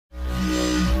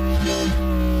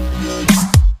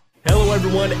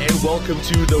everyone, and welcome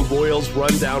to the Royals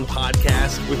Rundown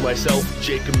podcast with myself,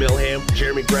 Jacob Milham,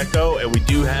 Jeremy Greco, and we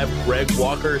do have Greg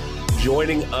Walker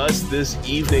joining us this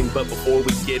evening. But before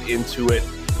we get into it,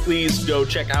 please go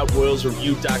check out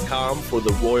RoyalsReview.com for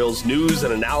the Royals news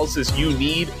and analysis you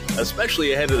need,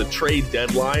 especially ahead of the trade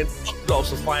deadline. You can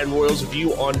also find Royals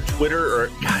Review on Twitter, or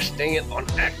gosh dang it, on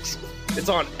X. It's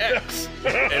on X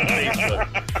and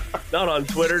Facebook, not on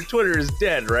Twitter. Twitter is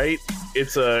dead, right?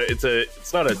 It's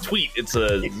not a tweet. It's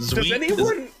a tweet. Does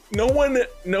anyone? No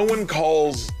one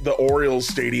calls the Orioles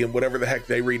Stadium whatever the heck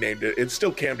they renamed it. It's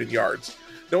still Camden Yards.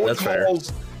 No one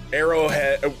calls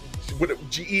Arrowhead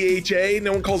GEHA.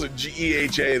 No one calls it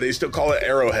GEHA. They still call it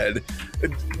Arrowhead.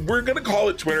 We're gonna call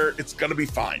it Twitter. It's gonna be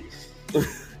fine.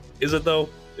 Is it though?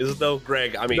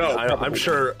 Greg? I mean, no, I'm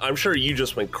sure you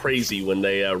just went crazy when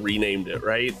they renamed it,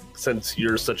 right? Since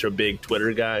you're such a big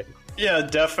Twitter guy. Yeah,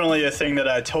 definitely a thing that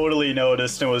I totally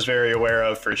noticed and was very aware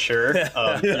of for sure.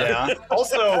 Yeah.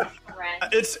 Also,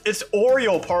 it's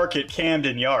Oriole Park at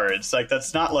Camden Yards. Like,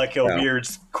 that's not like a weird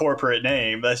corporate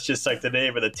name. That's just like the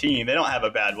name of the team. They don't have a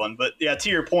bad one. But yeah, to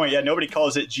your point, yeah, nobody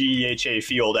calls it GEHA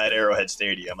Field at Arrowhead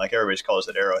Stadium. Like, everybody calls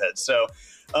it Arrowhead. So,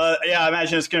 yeah, I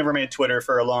imagine it's going to remain Twitter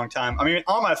for a long time. I mean,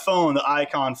 on my phone, the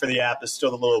icon for the app is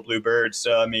still the little blue bird.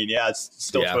 So, I mean, yeah, it's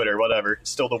still Twitter, whatever. It's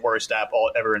still the worst app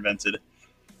ever invented.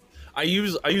 I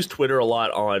use Twitter a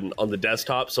lot on the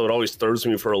desktop, so it always throws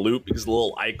me for a loop because the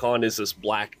little icon is this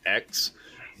black X,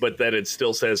 but then it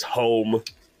still says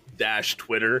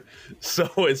home-Twitter. So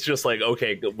it's just like,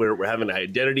 okay, we're having an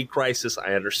identity crisis.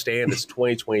 I understand it's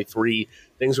 2023.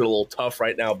 Things are a little tough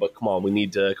right now, but come on,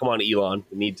 Elon.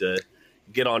 We need to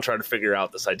get on trying to figure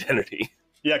out this identity.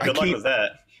 Yeah, good luck with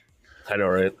that. I know,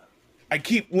 right? I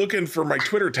keep looking for my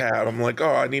Twitter tab. I'm like,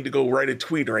 oh, I need to go write a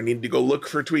tweet, or I need to go look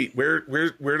for a tweet. Where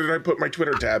did I put my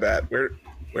Twitter tab at? Where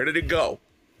did it go?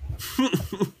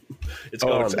 It's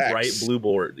gone on the bright blue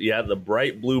board. Yeah, the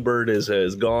bright blue bird is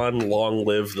gone. Long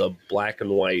live the black and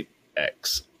white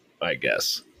X, I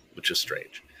guess, which is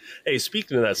strange. Hey,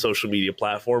 speaking of that social media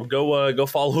platform, go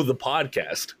follow the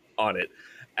podcast on it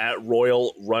at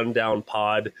Royal Rundown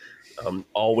Pod.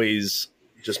 Always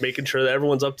just making sure that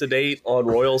everyone's up to date on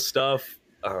Royal stuff.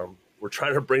 We're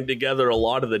trying to bring together a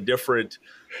lot of the different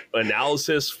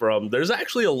analysis from. There's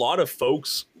actually a lot of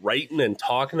folks writing and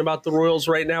talking about the Royals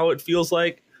right now. It feels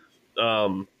like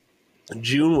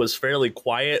June was fairly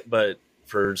quiet, but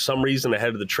for some reason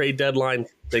ahead of the trade deadline,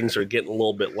 things are getting a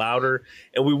little bit louder.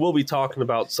 And we will be talking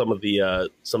about some of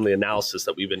the analysis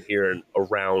that we've been hearing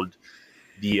around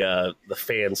the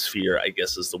fan sphere, I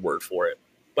guess is the word for it.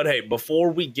 But hey,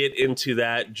 before we get into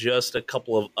that, just a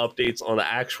couple of updates on the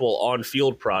actual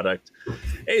on-field product.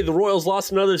 Hey, the Royals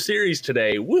lost another series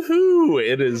today. Woohoo!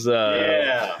 It is,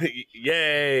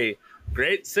 yay!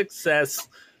 Great success.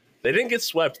 They didn't get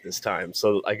swept this time,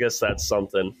 so I guess that's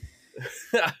something.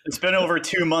 It's been over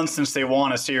 2 months since they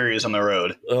won a series on the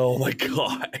road. Oh my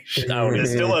gosh. They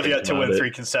still have yet to win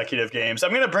 3 consecutive games.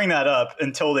 I'm going to bring that up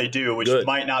until they do, which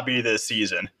might not be this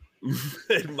season.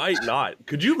 It might not.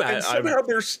 Could you imagine? Somehow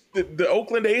the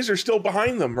Oakland A's are still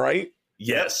behind them, right?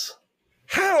 Yes.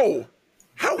 How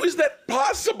is that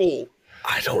possible?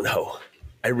 I don't know.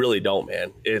 I really don't,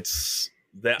 man. It's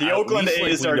that the Oakland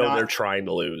A's are not. They're trying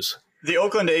to lose. The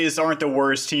Oakland A's aren't the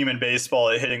worst team in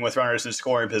baseball at hitting with runners in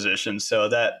scoring position, so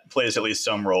that plays at least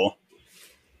some role.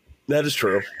 That is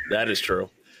true.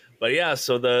 But yeah,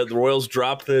 so the Royals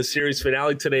dropped the series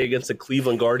finale today against the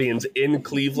Cleveland Guardians in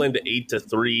Cleveland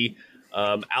 8-3.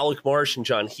 Alec Marsh and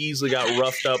John Heasley got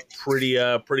roughed up pretty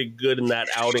good in that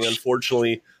outing.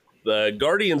 Unfortunately, the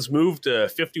Guardians moved to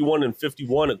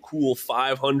 51-51, a cool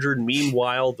 500.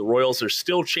 Meanwhile, the Royals are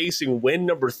still chasing win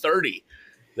number 30.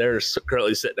 They're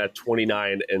currently sitting at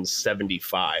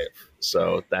 29-75.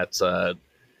 So that's never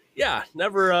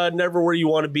where you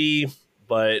want to be.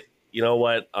 But you know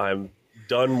what? I'm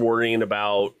done worrying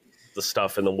about the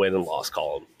stuff in the win and loss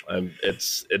column.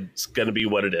 It's going to be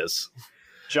what it is.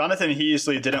 Jonathan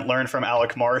Heasley didn't learn from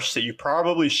Alec Marsh that you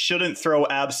probably shouldn't throw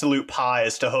absolute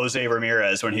pies to Jose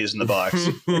Ramirez when he's in the box.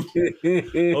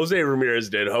 Jose Ramirez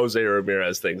did Jose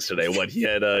Ramirez things today. He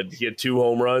had 2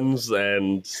 home runs,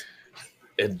 and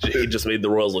he just made the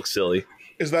Royals look silly.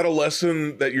 Is that a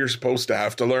lesson that you're supposed to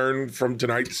have to learn from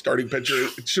tonight's starting pitcher?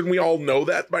 Shouldn't we all know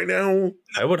that by now?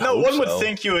 I would hope one would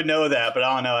think you would know that, but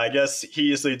I don't know. I guess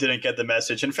he easily didn't get the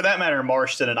message. And for that matter,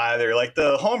 Marsh didn't either. Like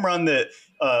the home run that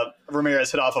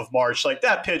Ramirez hit off of Marsh, like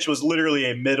that pitch was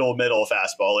literally a middle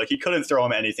fastball. Like he couldn't throw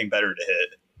him anything better to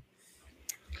hit.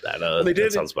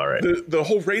 That sounds about right. The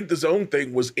whole raid the zone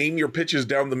thing was aim your pitches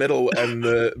down the middle and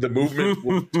the movement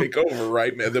will take over,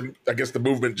 right? I guess the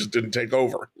movement just didn't take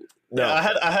over. No,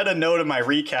 yeah, I had a note in my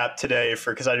recap today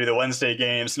because I do the Wednesday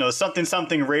games. No,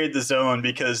 something raid the zone,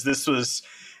 because this was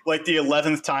like the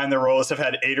 11th time the Royals have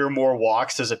had 8 or more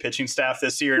walks as a pitching staff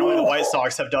this year, and only the White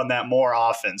Sox have done that more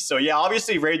often. So yeah,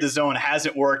 obviously raid the zone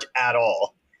hasn't worked at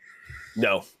all.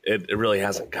 No, it really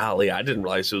hasn't. Golly, I didn't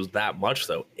realize it was that much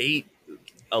though.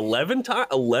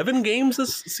 11 games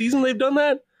this season they've done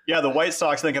that. Yeah, the White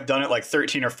Sox, I think, have done it like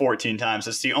 13 or 14 times.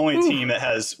 It's the only team that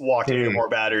has walked 8 or more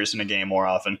batters in a game more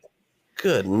often.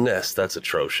 Goodness, that's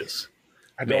atrocious.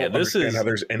 I don't understand how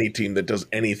there's any team that does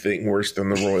anything worse than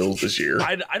the Royals this year.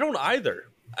 I don't either.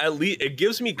 At least it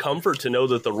gives me comfort to know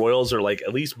that the Royals are like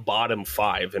at least bottom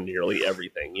 5 in nearly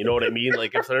everything. You know what I mean?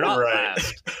 Like if they're not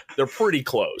last, they're pretty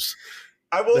close.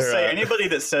 I will say, anybody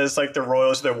that says like the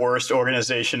Royals are the worst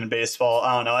organization in baseball,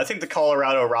 I don't know. I think the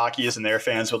Colorado Rockies and their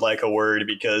fans would like a word,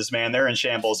 because, man, they're in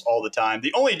shambles all the time.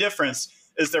 The only difference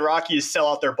is the Rockies sell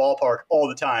out their ballpark all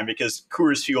the time, because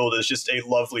Coors Field is just a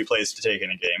lovely place to take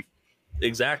in a game.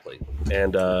 Exactly.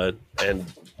 And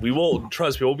we will,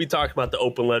 trust me, we'll be talking about the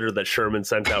open letter that Sherman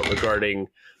sent out regarding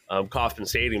Kauffman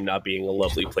Stadium not being a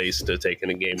lovely place to take in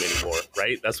a game anymore,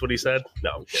 right? That's what he said?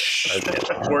 No, I'm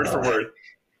kidding. Word for word.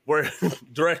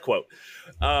 Direct quote.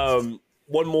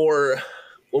 One more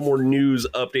news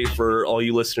update for all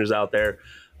you listeners out there.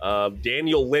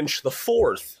 Daniel Lynch the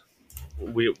fourth.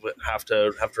 We have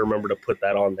to remember to put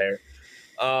that on there.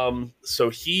 So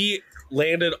he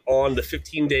landed on the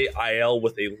 15-day IL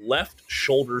with a left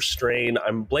shoulder strain.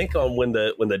 I'm blank on when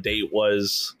the date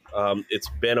was. It's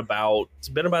been about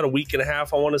a week and a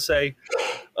half, I want to say.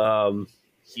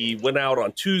 He went out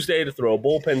on Tuesday to throw a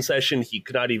bullpen session. He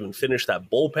could not even finish that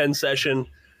bullpen session.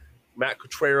 Matt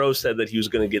Cotrero said that he was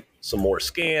going to get some more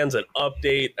scans, an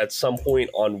update at some point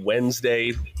on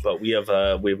Wednesday, but we have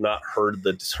not heard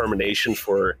the determination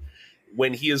for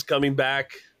when he is coming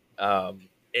back.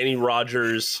 Annie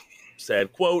Rogers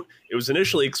said, quote, "It was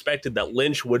initially expected that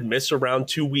Lynch would miss around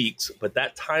 2 weeks, but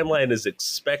that timeline is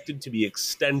expected to be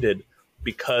extended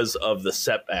because of the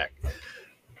setback."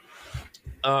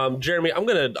 Jeremy, I'm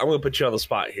gonna put you on the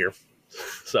spot here,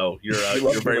 so you're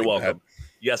very welcome.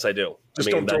 Yes, I do. Just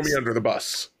don't throw me under the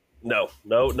bus. No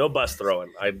bus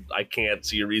throwing. I can't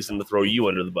see a reason to throw you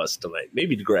under the bus tonight.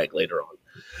 Maybe to Greg later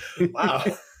on. Wow,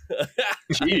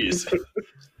 jeez.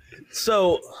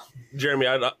 So, Jeremy,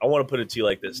 I want to put it to you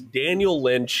like this: Daniel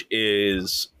Lynch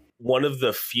is one of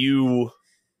the few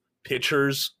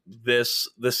pitchers this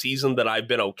season that I've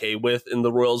been okay with in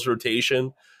the Royals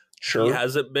rotation. Sure. He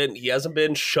hasn't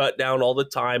been shut down all the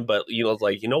time, but it's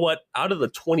like, you know what? Out of the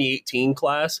 2018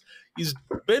 class, he's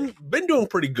been doing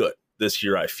pretty good this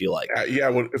year, I feel like.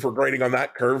 If we're grading on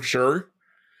that curve, sure.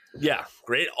 Yeah,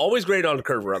 great. Always great on the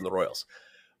curve around the Royals.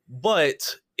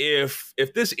 But if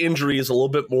this injury is a little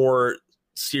bit more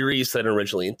serious than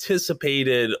originally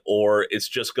anticipated, or it's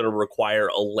just going to require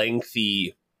a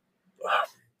lengthy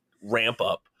ramp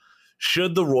up,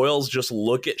 should the Royals just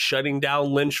look at shutting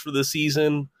down Lynch for the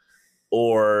season?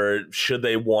 Or should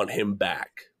they want him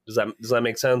back? Does that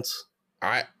make sense?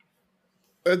 I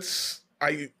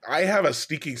have a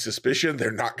sneaking suspicion they're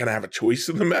not going to have a choice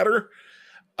in the matter.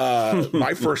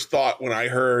 My first thought when I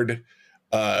heard,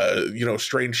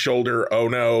 strained shoulder, oh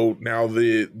no, now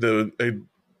the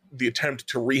attempt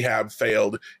to rehab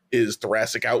failed, is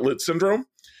thoracic outlet syndrome.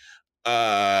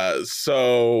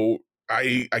 So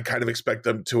I kind of expect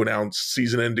them to announce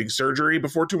season-ending surgery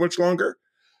before too much longer.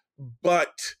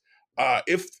 But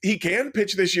if he can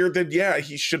pitch this year, then yeah,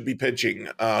 he should be pitching.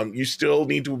 You still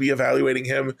need to be evaluating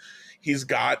him. He's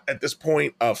got, at this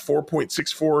point, a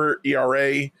 4.64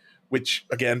 ERA, which,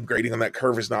 again, grading on that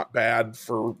curve is not bad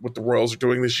for what the Royals are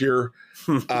doing this year.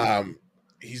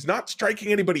 He's not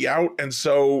striking anybody out, and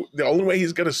so the only way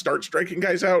he's going to start striking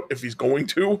guys out, if he's going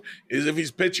to, is if he's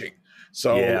pitching.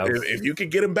 So if you can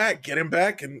get him back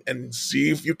and see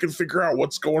if you can figure out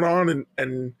what's going on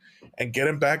and get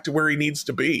him back to where he needs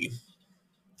to be.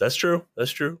 That's true.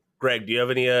 Greg, do you have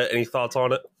any thoughts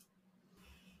on it?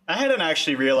 I hadn't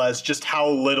actually realized just how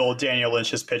little Daniel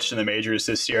Lynch has pitched in the majors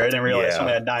this year. I didn't realize he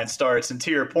only had 9 starts. And to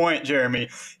your point, Jeremy,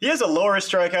 he has a lower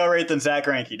strikeout rate than Zach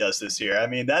Greinke does this year. I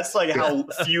mean, that's like how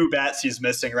few bats he's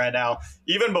missing right now.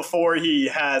 Even before he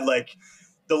had like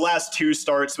the last 2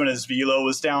 starts when his velo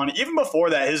was down, even before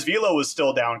that, his velo was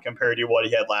still down compared to what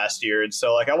he had last year. And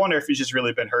so, like, I wonder if he's just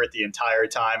really been hurt the entire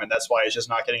time, and that's why he's just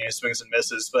not getting any swings and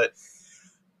misses. But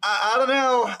I don't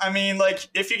know. I mean, like,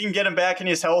 if you can get him back and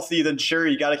he's healthy, then sure,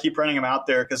 you got to keep running him out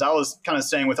there. Because I was kind of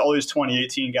saying with all these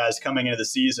 2018 guys coming into the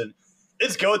season,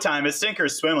 it's go time. It's sink or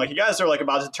swim. Like, you guys are like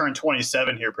about to turn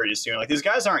 27 here pretty soon. Like, these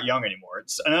guys aren't young anymore.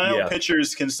 And I know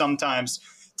pitchers can sometimes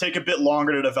take a bit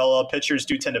longer to develop. Pitchers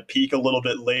do tend to peak a little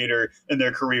bit later in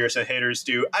their careers than hitters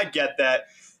do. I get that.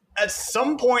 At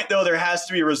some point, though, there has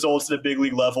to be results at a big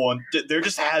league level, and there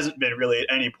just hasn't been really at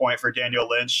any point for Daniel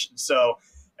Lynch. So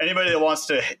anybody that wants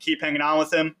to keep hanging on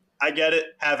with him, I get it.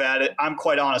 Have at it. I'm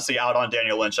quite honestly out on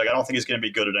Daniel Lynch. Like, I don't think he's going to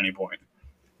be good at any point.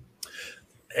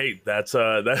 Hey, that's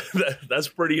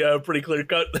pretty clear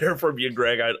cut there from you,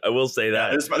 Greg. I will say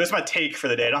that. Yeah, there's my take for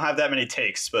the day. I don't have that many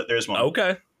takes, but there's one.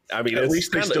 Okay. I mean, at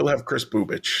least they still have Chris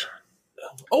Bubich.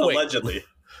 Oh, allegedly.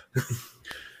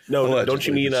 No,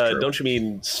 allegedly, don't you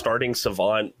mean starting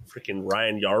savant freaking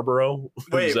Ryan Yarborough?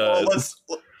 Wait,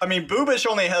 Bubich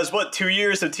only has 2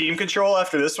 years of team control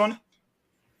after this one?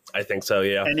 I think so,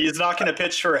 yeah. And he's not going to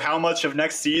pitch for how much of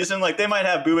next season? Like, they might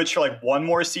have Bubich for one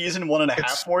more season,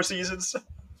 1.5 more seasons.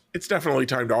 It's definitely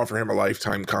time to offer him a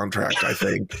lifetime contract, I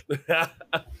think.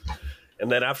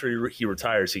 And then after he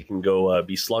retires, he can go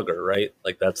be slugger, right?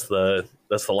 Like that's the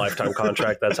lifetime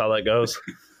contract. That's how that goes.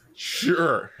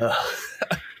 Sure.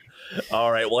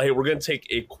 All right. Well, hey, we're going to take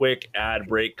a quick ad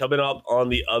break. Coming up on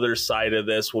the other side of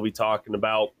this, we'll be talking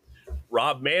about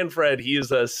Rob Manfred. He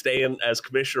is staying as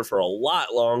commissioner for a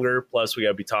lot longer. Plus, we got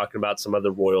to be talking about some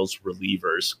other Royals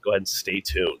relievers. Go ahead and stay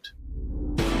tuned.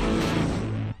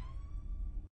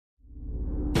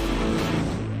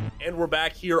 And we're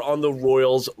back here on the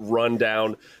Royals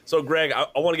Rundown. So, Greg, I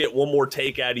want to get one more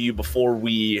take out of you before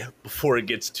it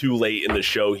gets too late in the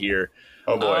show here.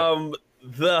 Oh, boy.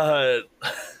 The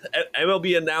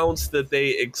MLB announced that they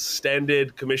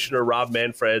extended Commissioner Rob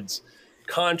Manfred's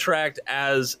contract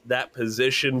as that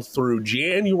position through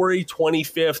January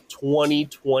 25th,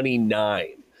 2029.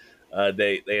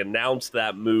 They announced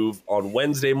that move on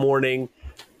Wednesday morning,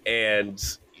 and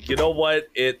you know what?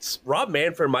 Rob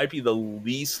Manfred might be the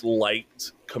least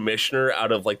liked commissioner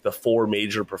out of the 4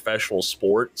 major professional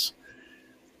sports.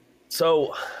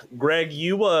 So, Greg,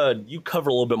 you cover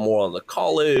a little bit more on the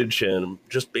college and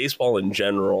just baseball in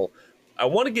general. I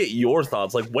want to get your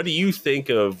thoughts. What do you think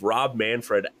of Rob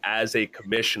Manfred as a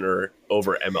commissioner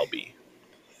over MLB?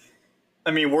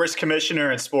 I mean, worst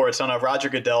commissioner in sports. I don't know. Roger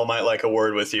Goodell might like a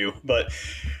word with you, but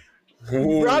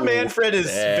Rob Manfred is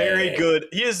very good.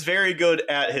 He is very good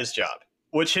at his job,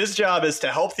 which his job is to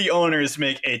help the owners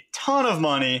make a ton of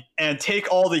money and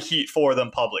take all the heat for them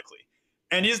publicly.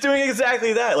 And he's doing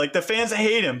exactly that. The fans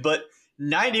hate him, but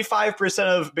 95%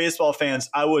 of baseball fans,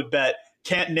 I would bet,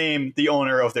 can't name the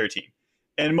owner of their team.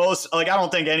 And most, I don't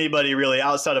think anybody really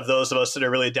outside of those of us that are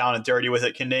really down and dirty with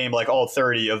it can name all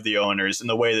 30 of the owners in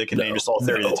the way they can name just all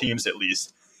 30 of the teams at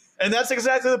least. And that's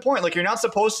exactly the point. You're not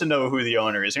supposed to know who the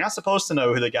owner is. You're not supposed to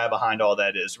know who the guy behind all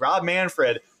that is. Rob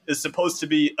Manfred is supposed to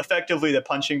be effectively the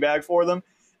punching bag for them.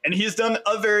 And he's done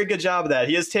a very good job of that.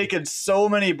 He has taken so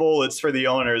many bullets for the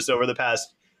owners over the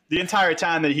entire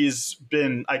time that he's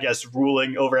been, I guess,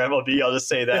 ruling over MLB. I'll just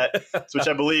say that, which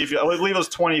I believe it was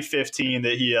 2015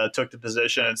 that he took the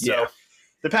position. And so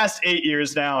the past 8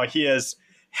 years now, he has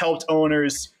helped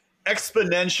owners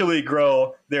exponentially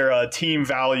grow their team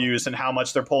values and how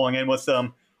much they're pulling in with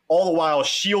them, all the while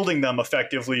shielding them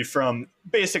effectively from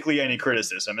basically any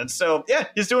criticism. And so, yeah,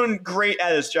 he's doing great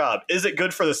at his job. Is it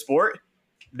good for the sport?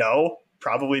 No,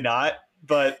 probably not.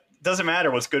 But it doesn't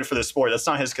matter what's good for the sport. That's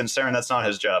not his concern. That's not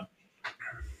his job.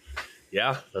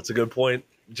 Yeah, that's a good point.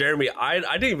 Jeremy, I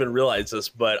didn't even realize this,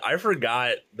 but I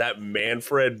forgot that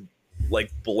Manfred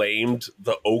blamed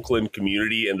the Oakland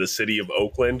community and the city of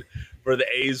Oakland for the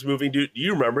A's moving. Do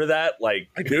you remember that? I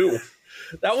do.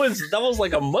 That was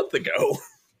a month ago.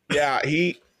 Yeah,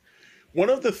 one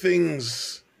of the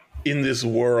things in this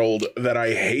world that I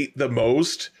hate the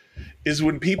most is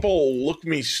when people look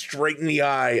me straight in the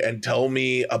eye and tell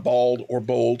me a bald or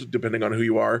bold, depending on who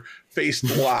you are, faced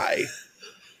lie.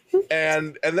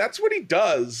 and that's what he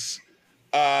does.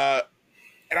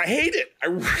 And I hate it. I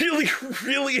really,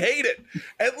 really hate it.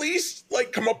 At least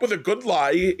come up with a good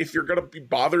lie if you're going to be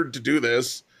bothered to do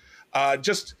this.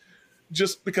 Just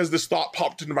because this thought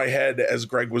popped into my head as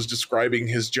Greg was describing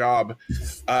his job.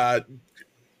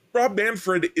 Rob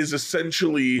Manfred is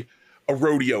essentially a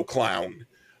rodeo clown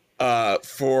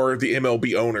for the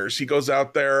MLB owners. He goes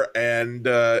out there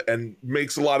and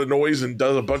makes a lot of noise and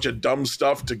does a bunch of dumb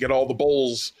stuff to get all the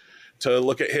bulls to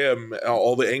look at him,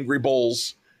 all the angry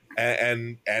bulls.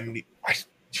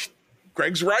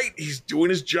 Greg's right. He's doing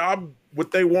his job.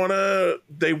 The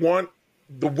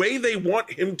way they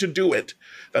want him to do it.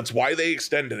 That's why they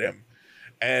extended him.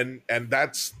 And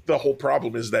that's the whole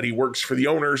problem, is that he works for the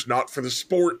owners, not for the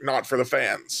sport, not for the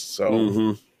fans.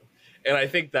 So, and I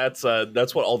think that's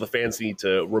what all the fans need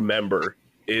to remember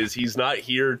is he's not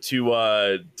here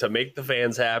to make the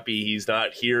fans happy. He's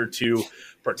not here to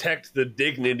protect the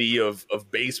dignity of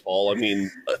baseball. I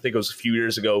mean, I think it was a few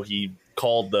years ago he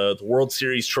called the World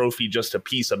Series trophy just a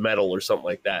piece of metal or something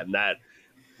like that, and that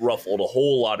ruffled a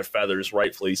whole lot of feathers,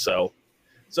 rightfully so.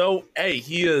 So, hey,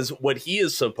 he is what he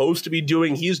is supposed to be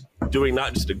doing. He's doing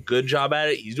not just a good job at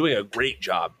it, he's doing a great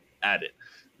job at it.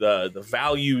 The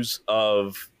values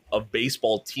of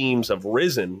baseball teams have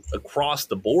risen across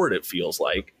the board, it feels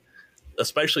like,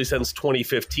 especially since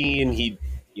 2015. He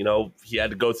had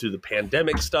to go through the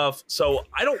pandemic stuff. So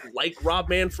I don't like Rob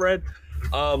Manfred.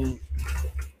 But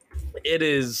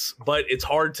it's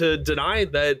hard to deny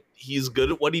that he's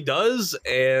good at what he does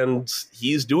and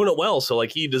he's doing it well. So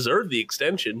like, he deserved the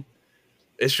extension.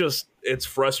 It's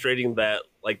frustrating that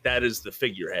like that is the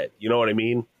figurehead. You know what I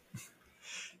mean?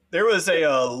 There was a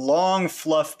long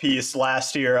fluff piece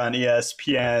last year on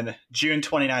ESPN, June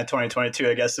 29, 2022,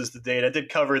 I guess is the date. I did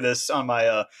cover this on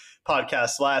my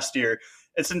podcast last year.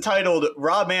 It's entitled,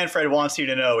 Rob Manfred Wants You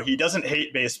to Know He Doesn't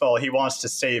Hate Baseball, He Wants to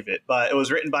Save It. But it was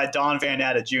written by Don Van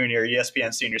Natta Jr.,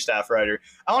 ESPN senior staff writer.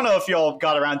 I don't know if y'all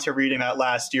got around to reading that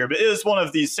last year, but it is one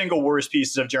of the single worst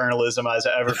pieces of journalism I've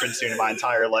ever consumed in my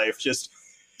entire life. Just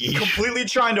completely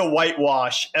trying to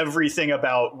whitewash everything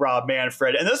about Rob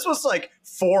Manfred. And this was like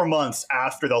 4 months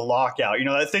after the lockout. You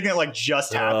know, that thing that like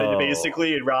just happened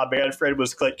basically, and Rob Manfred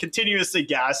was like continuously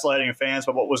gaslighting fans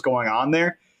about what was going on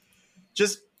there.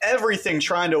 Just everything,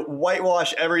 trying to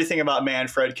whitewash everything about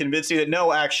Manfred, convincing that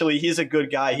no, actually, he's a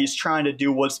good guy. He's trying to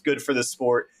do what's good for the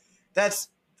sport. That's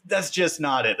just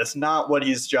not it. That's not what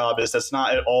his job is. That's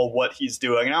not at all what he's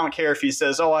doing. And I don't care if he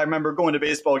says, oh, I remember going to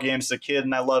baseball games as a kid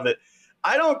and I love it.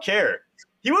 I don't care.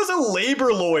 He was a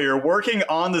labor lawyer working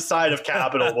on the side of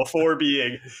Capitol before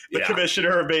being the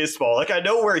commissioner of baseball. Like, I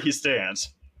know where he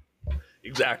stands.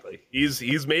 Exactly.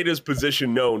 He's made his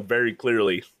position known very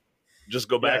clearly. Just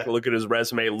go back and look at his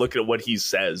resume, look at what he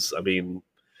says. I mean,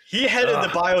 he headed the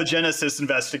biogenesis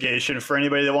investigation, for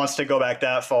anybody that wants to go back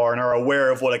that far and are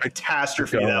aware of what a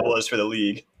catastrophe that was for the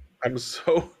league. I'm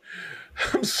so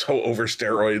over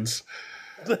steroids.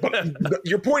 But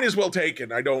your point is well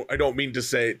taken. I don't mean to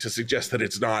suggest that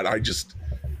it's not. I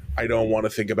don't want to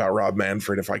think about Rob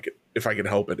Manfred if I can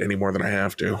help it any more than I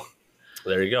have to.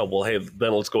 There you go. Well, hey,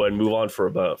 then let's go ahead and move on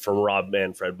from Rob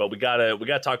Manfred. But we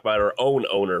gotta talk about our own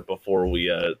owner before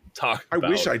we talk. I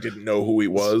wish I didn't know who he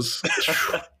was.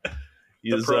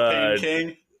 He's the propane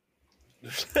king.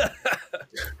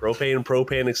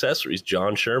 propane accessories.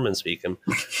 John Sherman speaking.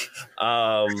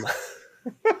 So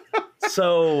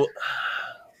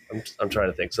I'm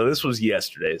trying to think. So this was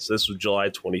yesterday. So this was July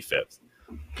 25th.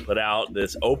 Put out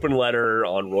this open letter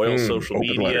on Royals social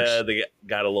media. Letters. They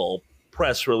got a little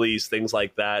press release, things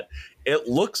like that. It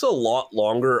looks a lot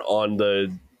longer on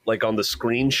the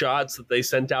screenshots that they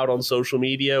sent out on social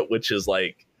media, which is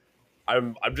like,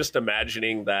 I'm just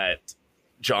imagining that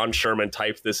John Sherman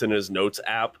typed this in his notes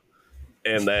app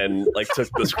and then like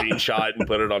took the screenshot and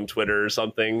put it on Twitter or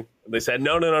something. And they said,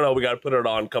 no, we got to put it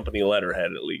on company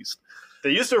letterhead at least.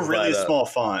 They used a really small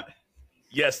font.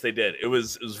 Yes, they did. It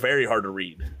was very hard to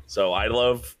read. So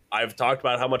I've talked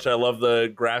about how much I love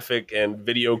the graphic and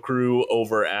video crew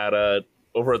over at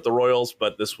the Royals,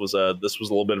 but this was a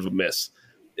little bit of a miss,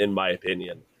 in my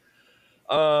opinion.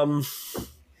 I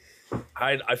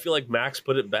feel like Max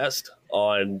put it best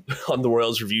on the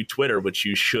Royals Review Twitter, which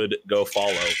you should go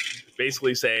follow.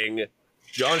 Basically saying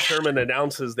John Sherman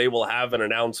announces they will have an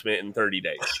announcement in 30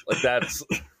 days. Like that's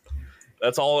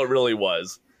all it really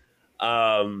was.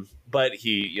 But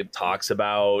he talks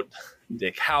about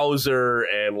Dick Hauser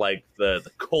and like the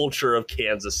culture of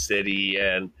Kansas City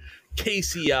and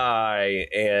KCI,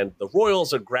 and the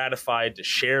Royals are gratified to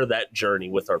share that journey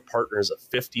with our partners of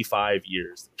 55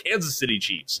 years, the Kansas City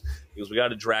Chiefs, because we got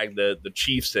to drag the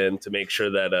Chiefs in to make sure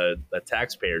that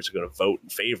taxpayers are going to vote in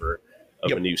favor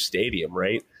of a new stadium,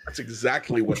 right? That's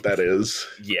exactly what that is.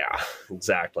 Yeah,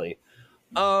 exactly.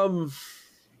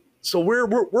 So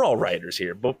we're all writers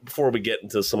here, but before we get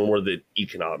into some more of the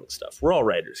economic stuff, we're all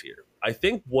writers here. I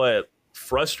think what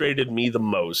frustrated me the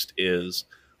most is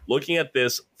looking at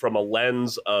this from a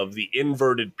lens of the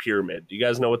inverted pyramid. Do you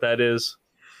guys know what that is?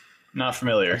 Not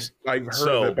familiar. I've heard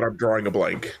of it, but I'm drawing a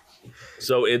blank.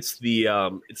 So it's the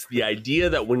idea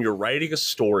that when you're writing a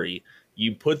story,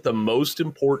 you put the most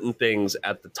important things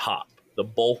at the top, the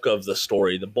bulk of the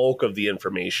story, the bulk of the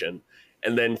information.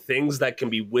 And then things that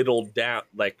can be whittled down,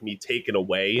 like can be taken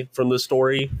away from the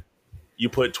story, you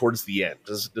put towards the end.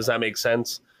 Does that make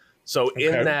sense? So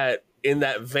okay. in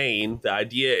that vein, the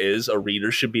idea is a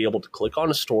reader should be able to click on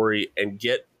a story and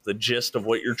get the gist of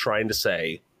what you're trying to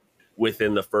say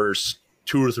within the first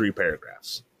 2 or 3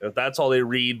 paragraphs. If that's all they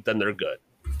read, then they're good.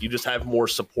 You just have more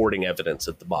supporting evidence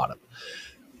at the bottom.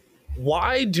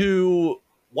 Why do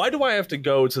I have to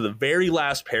go to the very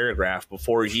last paragraph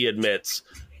before he admits,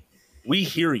 we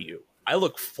hear you. I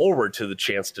look forward to the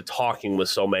chance to talking with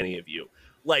so many of you.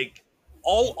 Like,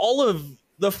 all of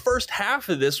the first half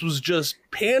of this was just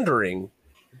pandering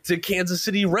to Kansas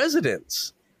City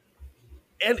residents.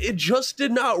 And it just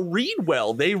did not read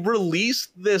well. They released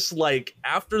this, like,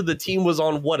 after the team was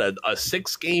on, what, a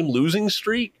 6-game losing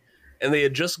streak? And they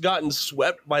had just gotten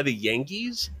swept by the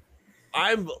Yankees?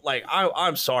 I'm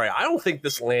sorry. I don't think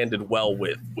this landed well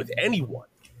with anyone.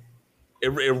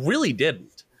 It really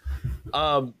didn't.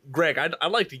 Greg,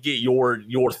 I'd like to get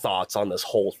your thoughts on this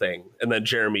whole thing. And then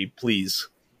Jeremy, please.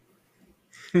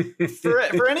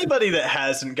 For anybody that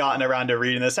hasn't gotten around to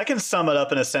reading this, I can sum it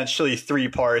up in essentially 3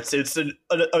 parts. It's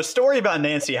a story about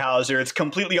Nancy Hauser. It's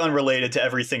completely unrelated to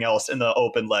everything else in the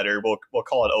open letter. We'll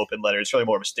call it open letter. It's really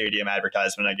more of a stadium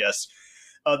advertisement, I guess.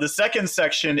 The second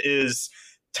section is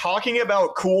talking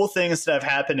about cool things that have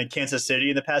happened in Kansas City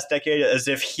in the past decade, as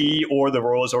if he or the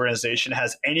Royals organization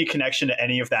has any connection to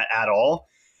any of that at all.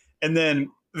 And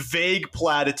then vague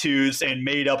platitudes and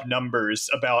made up numbers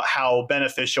about how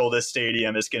beneficial this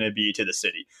stadium is going to be to the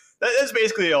city. That's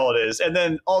basically all it is. And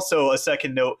then also a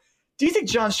second note. Do you think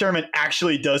John Sherman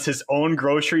actually does his own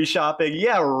grocery shopping?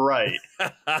 Yeah, right.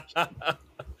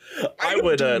 I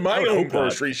would do my own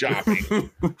grocery shopping.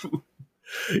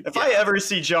 If I ever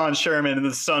see John Sherman in the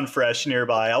Sunfresh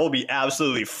nearby, I will be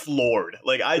absolutely floored.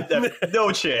 Like, I have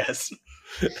no chance.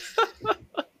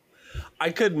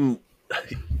 I couldn't.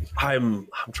 I'm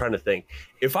trying to think.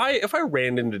 If I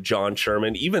ran into John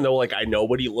Sherman, even though like I know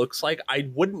what he looks like, I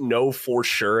wouldn't know for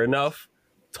sure enough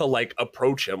to like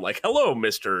approach him. Like, hello,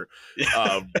 Mr.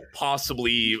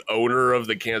 Possibly owner of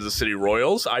the Kansas City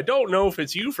Royals. I don't know if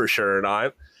it's you for sure or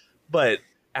not, but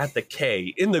at the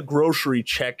K, in the grocery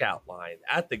checkout line,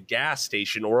 at the gas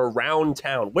station, or around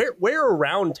town, where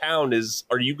around town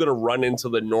are you going to run into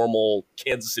the normal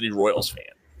Kansas City Royals fan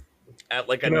at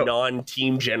like a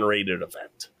non-team generated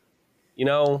event? You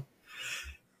know,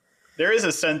 there is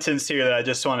a sentence here that I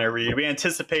just want to read. We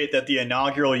anticipate that the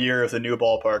inaugural year of the new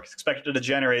ballpark is expected to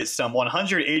generate some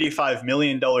 $185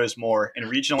 million more in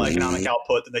regional economic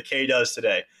output than the K does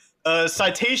today.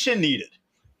 Citation needed.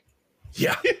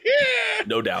 Yeah,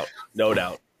 no doubt.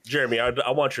 Jeremy,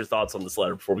 I want your thoughts on this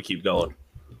letter before we keep going.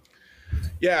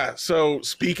 Yeah, so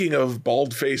speaking of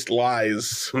bald-faced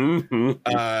lies,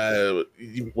 well,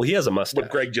 he has a mustache. What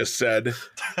Greg just said.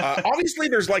 Obviously,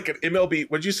 there's like an MLB.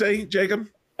 What'd you say, Jacob?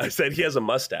 I said he has a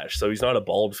mustache, so he's not a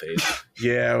bald face.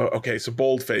 Yeah, okay, so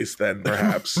bold face then,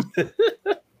 perhaps.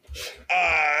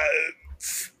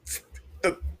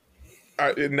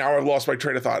 Now I've lost my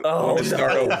train of thought. Oh, no.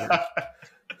 Start over.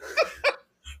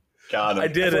 Got him. I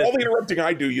did For it. all the interrupting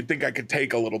I do, you'd think I could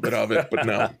take a little bit of it, but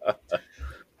no.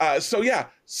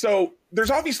 So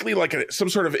there's obviously like some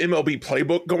sort of MLB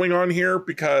playbook going on here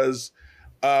because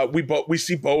we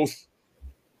see both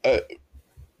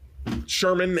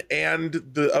Sherman and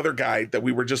the other guy that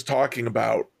we were just talking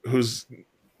about, who's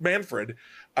Manfred.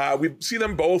 We see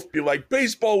them both be like,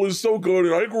 baseball is so good,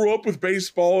 and I grew up with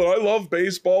baseball, and I love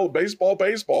baseball,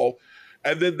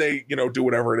 and then they do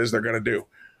whatever it is they're going to do.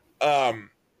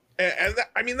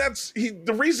 I mean,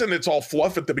 the reason it's all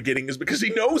fluff at the beginning is because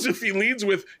he knows if he leads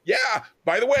with, yeah,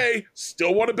 by the way,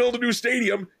 still want to build a new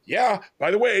stadium. Yeah, by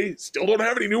the way, still don't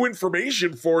have any new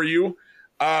information for you.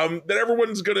 That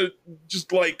everyone's going to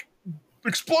just like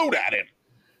explode at him.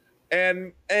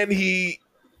 And he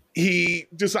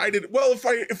decided, well,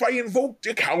 if I invoke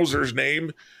Dick Hauser's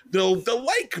name, they'll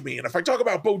like me. And if I talk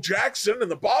about Bo Jackson and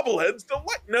the bobbleheads, they'll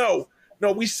like, no,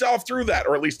 we saw through that,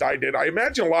 or at least I did. I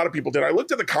imagine a lot of people did. I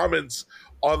looked at the comments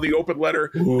on the open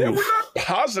letter. Ooh. They were not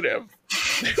positive.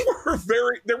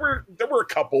 There were a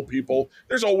couple people.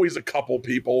 There's always a couple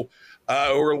people who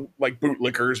are like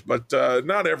bootlickers, but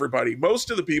not everybody.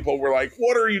 Most of the people were like,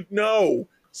 what are you? No,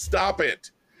 stop it.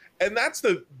 And that's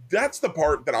the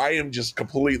part that I am just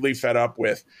completely fed up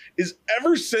with, is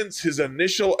ever since his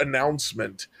initial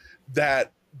announcement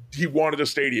that he wanted a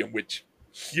stadium, which,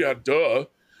 yeah, duh.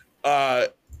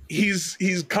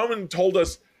 He's come and told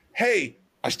us, hey,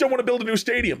 I still want to build a new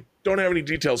stadium. Don't have any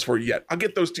details for you yet. I'll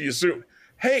get those to you soon.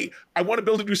 Hey, I want to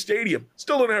build a new stadium.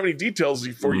 Still don't have any details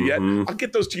for you yet. I'll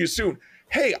get those to you soon.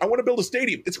 Hey, I want to build a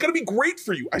stadium. It's going to be great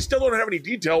for you. I still don't have any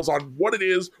details on what it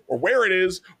is or where it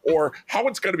is or how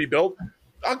it's going to be built.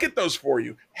 I'll get those for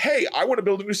you. Hey, I want to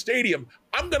build a new stadium.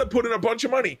 I'm going to put in a bunch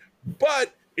of money,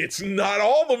 but it's not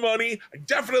all the money. I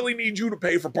definitely need you to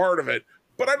pay for part of it.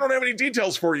 But I don't have any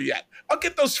details for you yet. I'll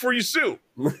get those for you soon.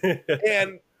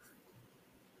 And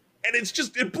And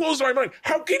it blows my mind.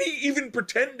 How can he even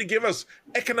pretend to give us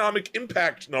economic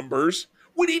impact numbers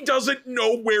when he doesn't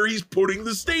know where he's putting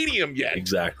the stadium yet?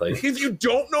 Exactly. If you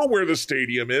don't know where the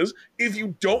stadium is, if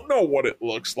you don't know what it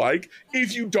looks like,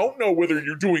 if you don't know whether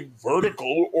you're doing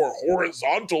vertical or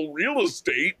horizontal real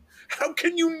estate, how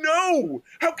can you know?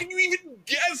 How can you even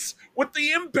guess what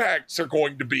the impacts are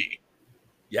going to be?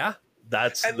 Yeah,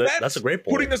 that's a great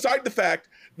point. Putting aside the fact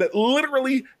that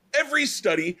literally every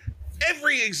study,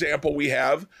 every example we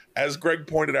have, as Greg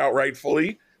pointed out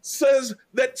rightfully, says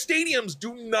that stadiums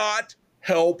do not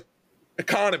help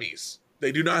economies.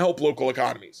 They do not help local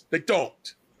economies. They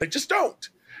don't. They just don't.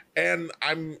 And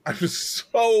I'm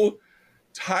so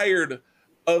tired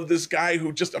of this guy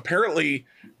who just apparently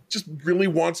just really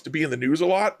wants to be in the news a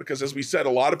lot, because as we said, a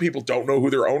lot of people don't know who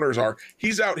their owners are.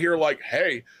 He's out here like,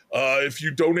 hey, if you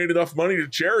donate enough money to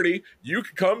charity, you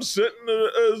can come sit in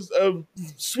a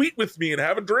suite with me and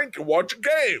have a drink and watch a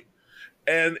game.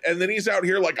 And then he's out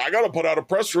here like, I got to put out a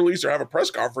press release or have a press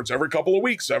conference every couple of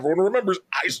weeks so everyone remembers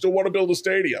I still want to build a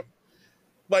stadium.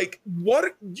 Like,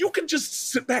 what? You can just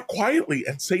sit back quietly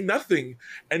and say nothing,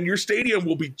 and your stadium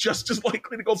will be just as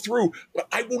likely to go through, but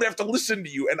I won't have to listen to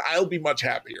you, and I'll be much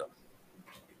happier.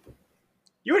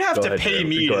 You would have to pay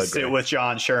me to sit with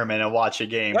John Sherman and watch a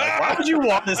game. Like, why would you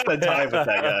want to spend time with that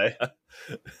guy?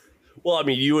 Well, I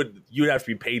mean, you'd have to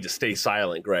be paid to stay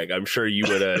silent, Greg. I'm sure you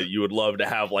would love to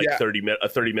have like a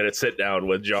 30-minute sit down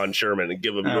with John Sherman and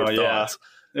give him your thoughts.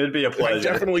 It'd be a pleasure.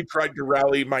 I definitely tried to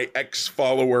rally my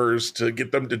ex-followers to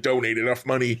get them to donate enough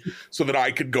money so that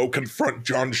I could go confront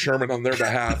John Sherman on their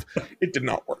behalf. It did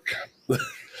not work.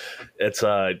 It's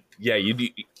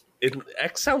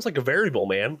X sounds like a variable,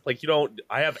 man. Like,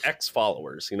 I have X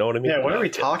followers. You know what I mean? Yeah, what are we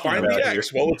talking about? Find the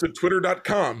X. Well, it's at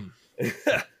twitter.com.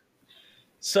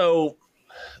 So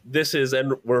this is,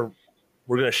 and we're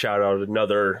going to shout out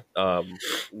another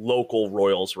local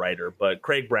Royals writer, but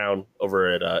Craig Brown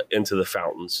over at Into the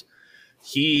Fountains.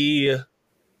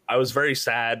 I was very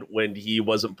sad when he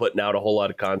wasn't putting out a whole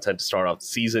lot of content to start off the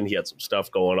season. He had some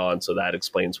stuff going on, so that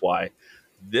explains why.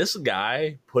 This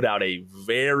guy put out a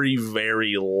very,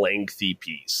 very lengthy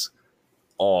piece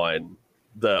on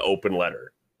the open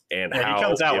letter and how he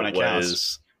comes out when it was.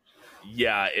 counts.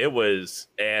 Yeah, it was,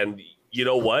 and you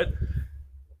know what?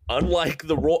 Unlike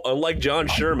John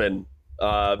Sherman,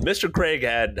 Mr. Craig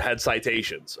had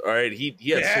citations. All right, he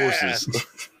had sources,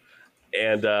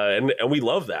 and we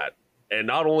love that. And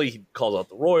not only he calls out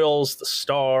the Royals, the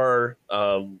Star,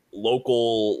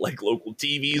 local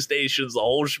TV stations, the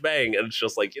whole shebang, and it's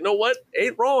just like, you know what,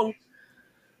 ain't wrong.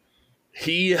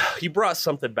 He brought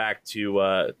something back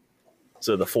to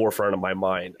the forefront of my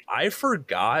mind. I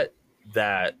forgot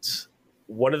that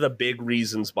one of the big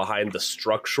reasons behind the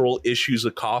structural issues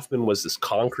of Kauffman was this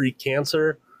concrete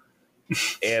cancer.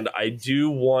 And I do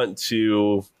want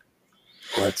to,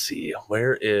 let's see,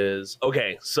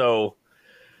 so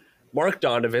Mark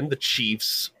Donovan, the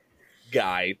Chiefs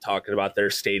guy talking about their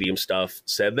stadium stuff,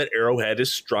 said that Arrowhead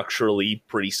is structurally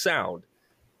pretty sound.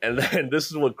 And then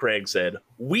this is what Craig said.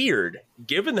 Weird,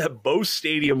 given that both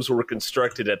stadiums were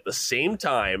constructed at the same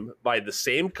time by the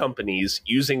same companies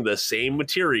using the same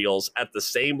materials at the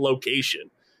same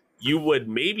location. You would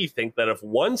maybe think that if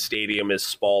one stadium is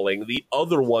spalling, the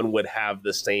other one would have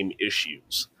the same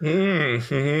issues.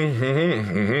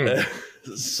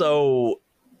 So,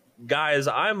 guys,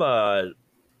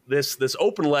 this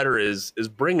open letter is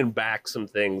bringing back some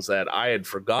things that I had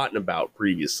forgotten about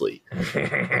previously.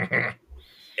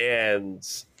 And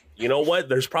you know what?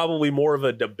 There's probably more of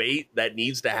a debate that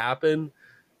needs to happen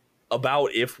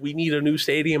about if we need a new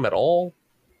stadium at all.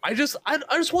 I just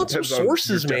want some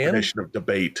sources, man. Definition of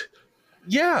debate.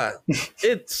 Yeah,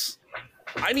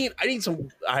 I need some.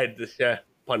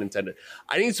 Pun intended.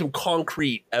 I need some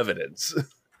concrete evidence.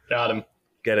 Got him.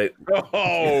 Get it?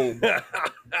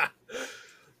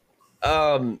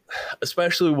 Oh.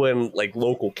 Especially when like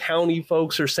local county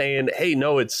folks are saying, "Hey,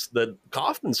 no, it's the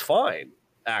Kauffman's fine."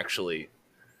 Actually,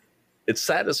 it's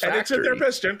satisfactory. And it's in their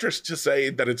best interest to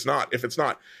say that it's not. If it's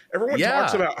not, everyone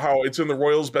talks about how it's in the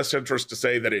Royals' best interest to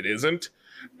say that it isn't,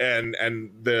 and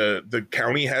the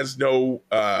county has no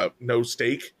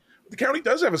stake. The county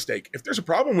does have a stake. If there's a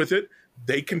problem with it,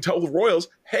 they can tell the Royals,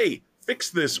 "Hey,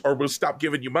 fix this, or we'll stop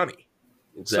giving you money."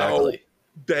 Exactly.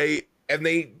 So they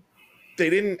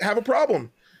didn't have a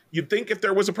problem. You'd think if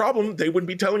there was a problem, they would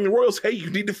be telling the Royals, "Hey, you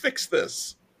need to fix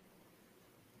this."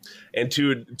 And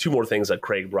two more things that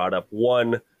Craig brought up.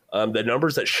 One, the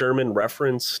numbers that Sherman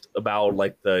referenced about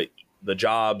like the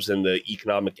jobs and the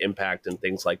economic impact and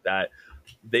things like that,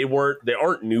 they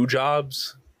aren't new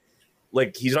jobs.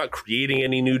 Like, he's not creating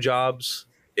any new jobs.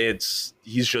 He's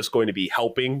just going to be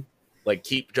helping like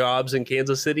keep jobs in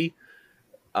Kansas City.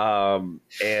 And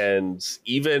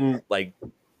even like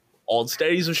all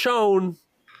studies have shown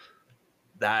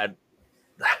that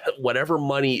whatever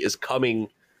money is coming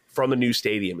from a new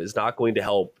stadium is not going to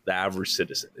help the average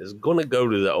citizen. It's going to go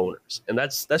to the owners, and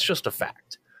that's just a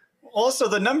fact. Also,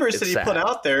 the numbers that he put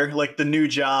out there, like the new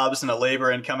jobs and the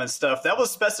labor income and stuff, that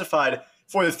was specified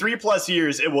for the 3+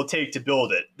 years it will take to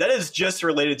build it. That is just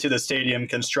related to the stadium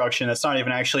construction. That's not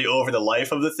even actually over the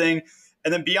life of the thing.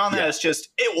 And then beyond that, it's just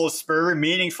it will spur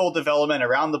meaningful development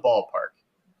around the ballpark.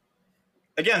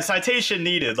 Again, citation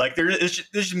needed. Like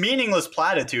there's meaningless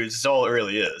platitudes is all it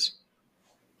really is.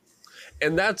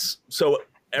 And that's so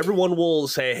everyone will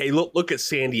say, hey, look at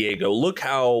San Diego. Look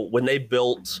how when they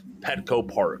built Petco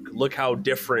Park, look how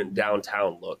different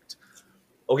downtown looked.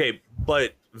 Okay,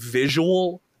 but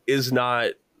visual is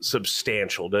not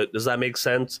substantial. Does that make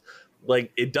sense?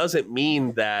 Like, it doesn't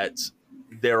mean that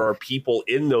there are people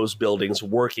in those buildings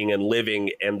working and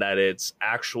living and that it's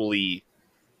actually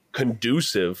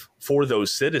conducive for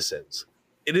those citizens.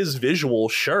 It is visual,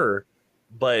 sure,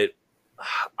 but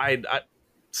I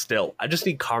just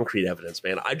need concrete evidence,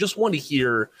 man. I just want to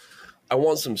hear, I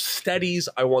want some studies,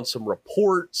 I want some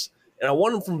reports, and I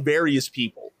want them from various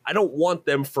people. I don't want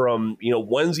them from,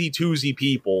 onesie twosie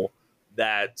people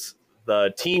that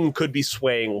the team could be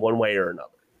swaying one way or another.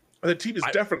 The team is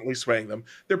definitely swaying them.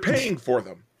 They're paying for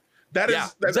them.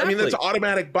 That's exactly. that's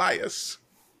automatic bias.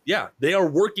 Yeah, they are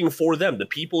working for them. The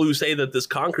people who say that this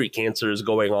concrete cancer is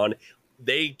going on,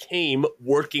 they came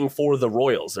working for the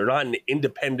Royals. They're not an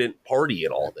independent party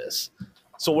in all this.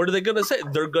 So what are they going to say?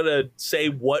 They're going to say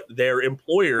what their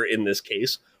employer, in this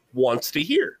case, wants to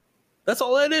hear. That's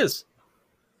all that is.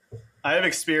 I have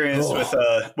experience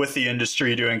with the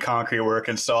industry doing concrete work,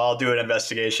 and so I'll do an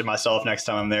investigation myself next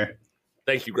time I'm there.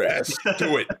 Thank you, Greg. Yes,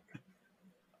 do it.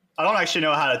 I don't actually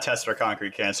know how to test for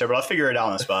concrete cancer, but I'll figure it out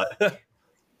on the spot.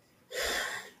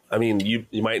 I mean, you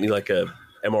might need like a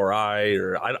MRI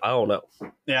or I don't know.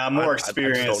 Yeah, I'm more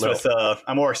experienced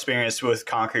with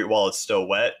concrete while it's still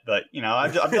wet, but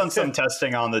I've done some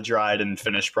testing on the dried and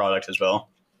finished product as well.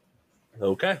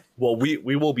 Okay. Well,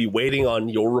 we will be waiting on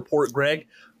your report, Greg.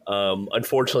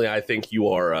 Unfortunately, I think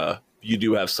you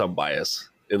do have some bias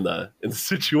in the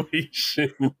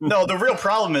situation. No, the real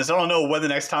problem is I don't know when the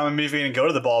next time I'm even going to go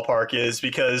to the ballpark is,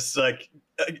 because like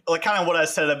kind of what I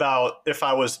said about if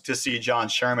I was to see John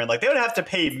Sherman, like they would have to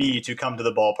pay me to come to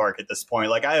the ballpark at this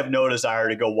point. Like I have no desire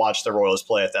to go watch the Royals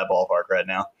play at that ballpark right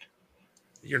now.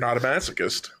 You're not a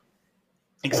masochist.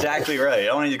 Exactly right. I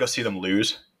don't need to go see them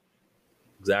lose.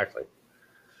 Exactly.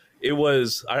 It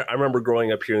was, I remember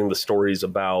growing up hearing the stories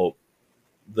about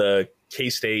the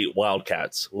K-State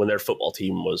Wildcats when their football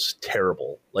team was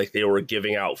terrible. Like they were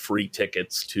giving out free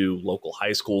tickets to local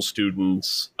high school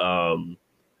students.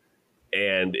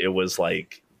 And it was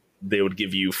like they would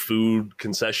give you food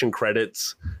concession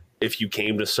credits if you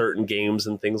came to certain games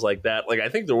and things like that. Like I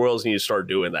think the Royals need to start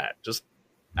doing that. Just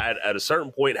at a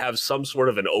certain point, have some sort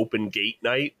of an open gate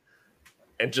night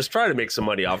and just try to make some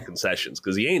money off concessions,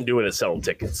 because he ain't doing it selling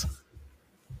tickets.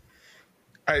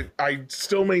 I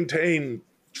still maintain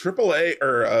AAA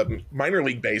or minor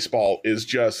league baseball is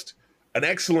just an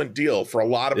excellent deal for a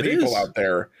lot of people out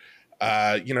there.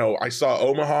 I saw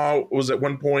Omaha was at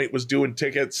one point was doing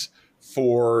tickets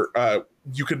for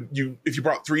if you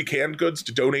brought 3 canned goods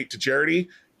to donate to charity,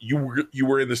 you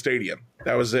were in the stadium.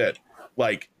 That was it.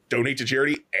 Like donate to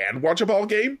charity and watch a ball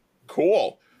game.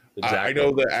 Cool. Exactly. I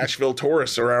know the Asheville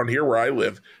tourists around here where I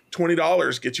live,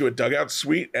 $20 gets you a dugout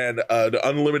suite and the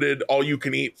unlimited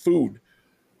all-you-can-eat food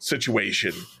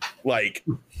situation. Like,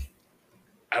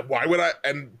 why would I?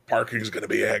 And parking's going to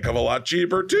be a heck of a lot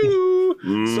cheaper too.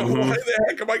 Mm-hmm. So why the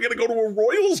heck am I going to go to a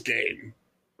Royals game?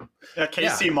 Yeah,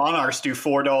 KC Monarchs do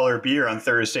 $4 beer on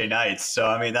Thursday nights. So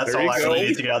I mean, that's all I really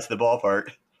need to get out to the ballpark.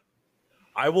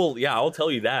 I'll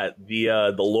tell you that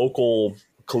the local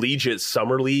collegiate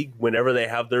summer league, whenever they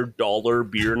have their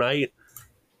 $1 beer night,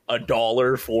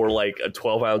 $1 for like a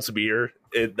 12-ounce beer,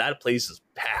 that place is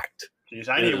packed. Jeez,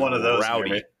 I need one of those.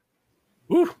 Rowdy.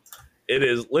 Woo. It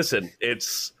is. Listen,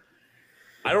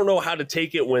 I don't know how to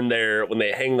take it when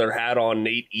they hang their hat on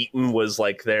Nate Eaton was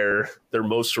like their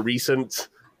most recent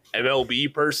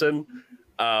MLB person.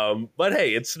 But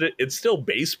hey, it's still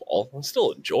baseball. I'll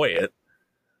still enjoy it.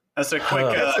 As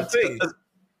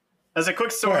a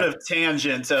quick sort of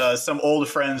tangent, some old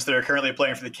friends that are currently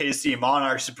playing for the KC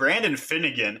Monarchs, Brandon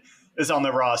Finnegan is on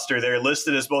the roster. They're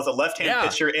listed as both a left-hand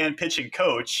pitcher and pitching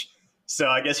coach. So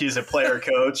I guess he's a player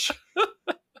coach.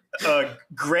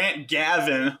 Grant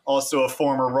Gavin, also a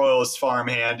former Royals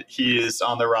farmhand, he is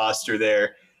on the roster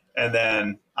there. And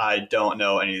then I don't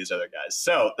know any of these other guys.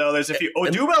 So, though, there's a few.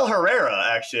 Odubel Herrera,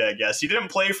 actually, I guess. He didn't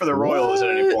play for the Royals at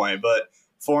any point, but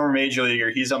former major leaguer.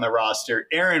 He's on the roster.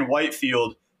 Aaron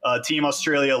Whitefield, Team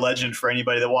Australia legend for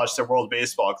anybody that watched the World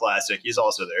Baseball Classic. He's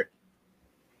also there.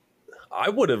 I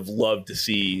would have loved to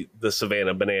see the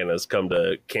Savannah Bananas come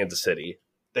to Kansas City.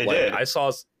 They did.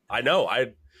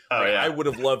 I would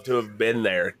have loved to have been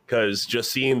there, because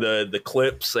just seeing the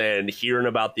clips and hearing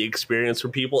about the experience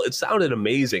from people, it sounded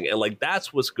amazing. And like,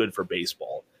 that's what's good for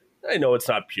baseball. I know it's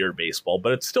not pure baseball,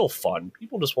 but it's still fun.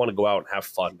 People just want to go out and have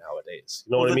fun nowadays.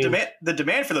 You know what I mean? The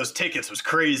demand for those tickets was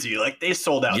crazy. Like, they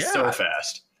sold out so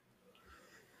fast.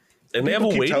 And they have a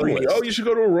waiting list. Oh, you should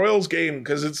go to a Royals game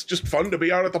because it's just fun to be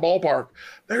out at the ballpark.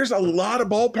 There's a lot of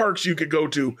ballparks you could go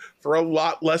to for a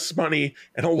lot less money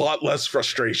and a lot less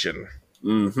frustration.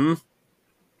 Mm-hmm.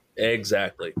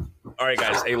 Exactly. All right,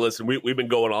 guys. Hey, listen, we've been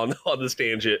going on this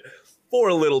tangent for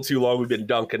a little too long. We've been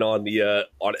dunking on the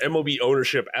on MLB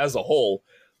ownership as a whole.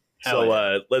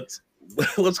 Let's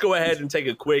go ahead and take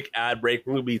a quick ad break.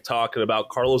 We're going to be talking about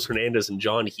Carlos Hernandez and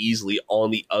John Heasley on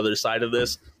the other side of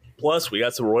this. Plus, we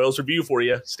got some Royals review for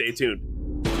you. Stay tuned.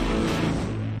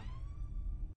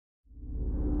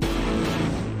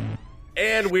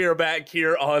 And we are back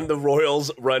here on the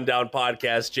Royals Rundown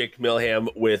podcast. Jake Milham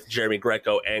with Jeremy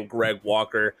Greco and Greg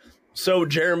Walker. So,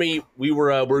 Jeremy,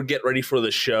 we're getting ready for the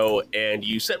show, and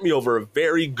you sent me over a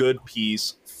very good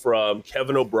piece from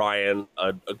Kevin O'Brien,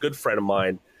 a good friend of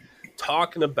mine,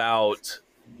 talking about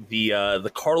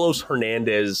the Carlos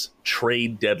Hernandez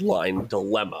trade deadline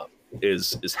dilemma.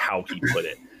 Is how he put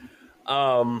it.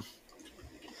 I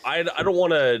don't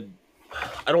want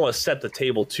to set the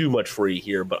table too much for you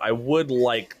here, but I would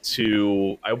like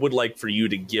for you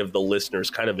to give the listeners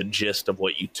kind of a gist of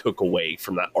what you took away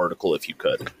from that article, if you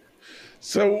could.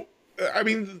 So, I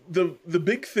mean, the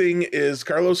big thing is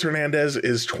Carlos Hernandez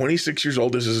is 26 years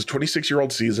old. This is his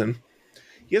 26-year-old season.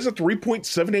 He has a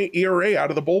 3.78 ERA out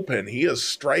of the bullpen. He is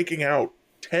striking out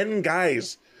 10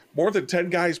 guys. More than 10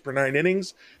 guys per 9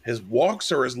 innings. His walks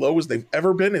are as low as they've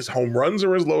ever been. His home runs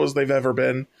are as low as they've ever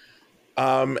been.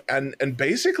 And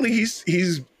basically he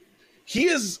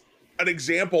is an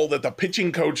example that the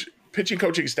pitching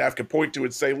coaching staff can point to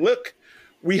and say, look,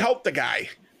 we helped the guy.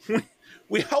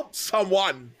 We helped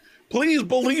someone. Please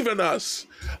believe in us.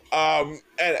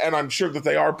 And I'm sure that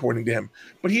they are pointing to him.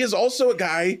 But he is also a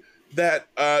guy that,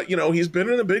 he's been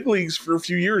in the big leagues for a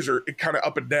few years, or kind of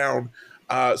up and down.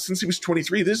 Since he was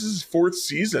 23, this is his 4th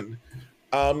season.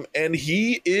 And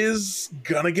he is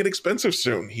going to get expensive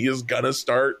soon. He is going to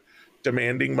start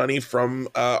demanding money from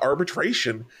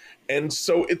arbitration. And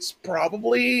so it's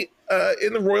probably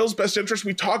in the Royals' best interest.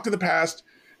 We talked in the past,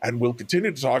 and we'll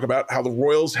continue to talk about how the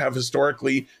Royals have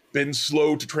historically been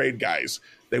slow to trade guys.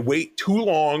 They wait too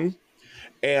long,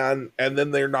 and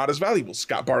then they're not as valuable.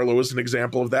 Scott Barlow is an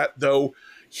example of that, though.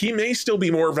 He may still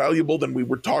be more valuable than we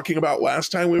were talking about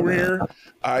last time we were here.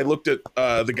 I looked at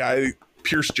the guy,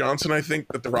 Pierce Johnson, I think,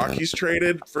 that the Rockies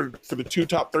traded for the 2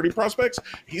 top 30 prospects.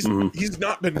 He's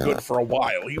not been good for a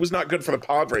while. He was not good for the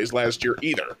Padres last year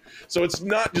either. So it's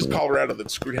not just Colorado that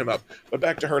screwed him up. But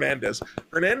back to Hernandez.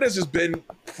 Hernandez has been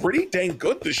pretty dang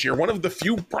good this year. One of the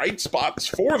few bright spots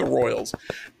for the Royals.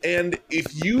 And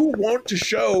if you want to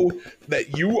show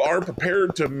that you are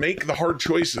prepared to make the hard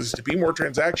choices, to be more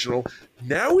transactional,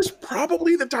 now is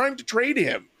probably the time to trade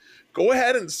him. Go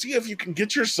ahead and see if you can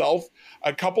get yourself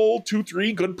a couple, 2,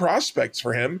 3 good prospects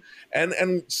for him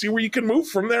and see where you can move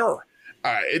from there.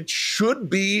 It should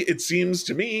be, it seems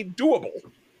to me,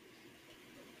 doable.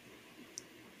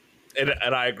 And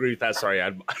I agree with that. Sorry,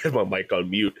 I had my mic on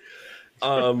mute.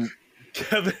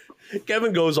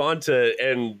 Kevin goes on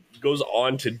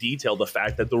to detail the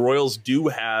fact that the Royals do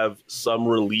have some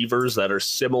relievers that are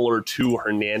similar to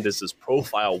Hernandez's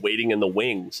profile waiting in the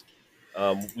wings.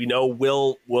 We know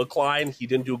Will Klein, he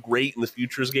didn't do great in the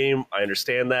Futures game. I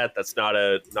understand that. That's not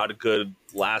a good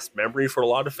last memory for a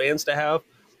lot of fans to have,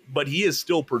 but he is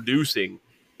still producing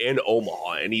in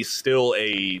Omaha, and he's still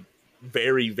a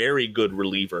very, very good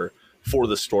reliever for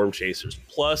the Storm Chasers.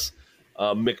 Plus,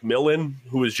 McMillan,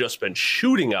 who has just been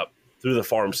shooting up through the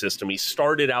farm system. He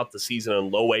started out the season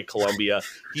in Low A Columbia.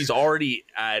 He's already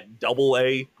at Double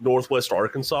A Northwest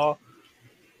Arkansas.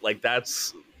 Like that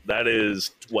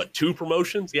is what, 2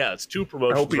 promotions? Yeah, it's 2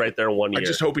 promotions right there in 1 year. I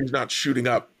just hope he's not shooting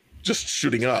up. Just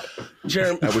shooting up.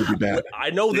 Jeremy, that would be bad. I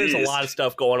know there's a lot of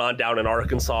stuff going on down in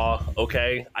Arkansas.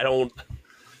 Okay, I don't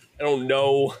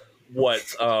know what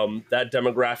that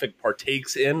demographic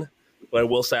partakes in, but I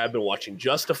will say I've been watching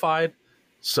Justified.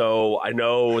 So I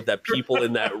know that people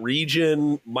in that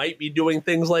region might be doing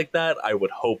things like that. I would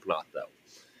hope not, though.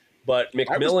 But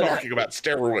McMillan, I was talking about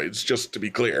steroids, just to be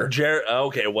clear.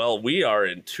 Okay, well, we are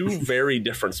in two very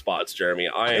different spots, Jeremy.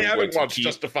 I haven't watched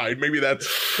Justified. Maybe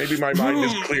my mind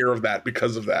is clear of that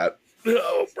because of that.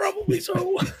 No, probably so.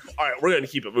 All right, we're going to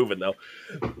keep it moving, though.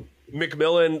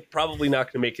 McMillan probably not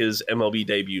going to make his MLB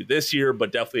debut this year,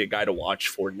 but definitely a guy to watch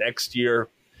for next year.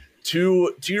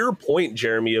 To your point,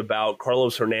 Jeremy, about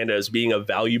Carlos Hernandez being a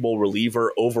valuable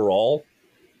reliever overall,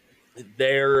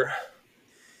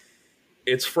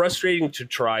 it's frustrating to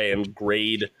try and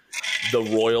grade the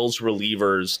Royals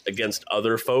relievers against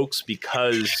other folks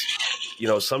because,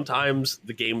 sometimes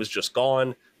the game is just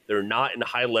gone. They're not in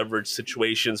high leverage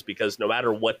situations because no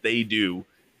matter what they do,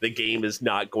 the game is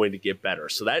not going to get better.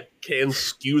 So that can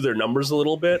skew their numbers a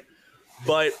little bit.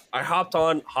 But I hopped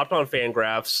on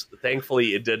Fangraphs.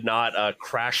 Thankfully, it did not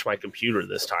crash my computer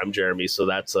this time, Jeremy. So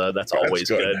that's always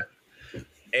good.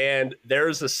 And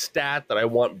there's a stat that I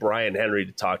want Brian Henry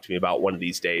to talk to me about one of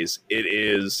these days. It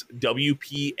is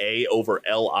WPA over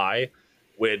LI,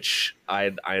 which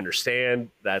I understand.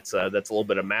 That's a little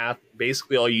bit of math.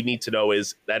 Basically, all you need to know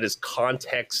is that is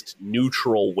context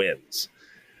neutral wins.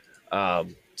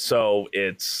 So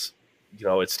it's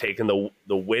taking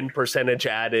the win percentage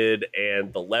added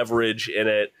and the leverage in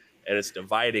it, and it's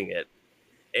dividing it.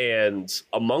 And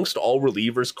amongst all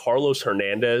relievers, Carlos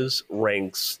Hernandez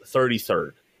ranks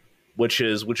 33rd, which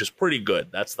is pretty good.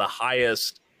 That's the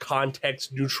highest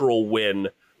context neutral win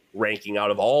ranking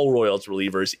out of all Royals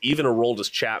relievers, even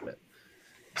Aroldis Chapman.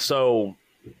 So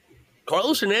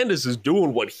Carlos Hernandez is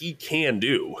doing what he can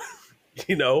do.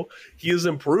 He has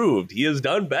improved. He has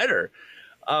done better.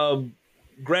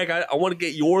 Greg, I want to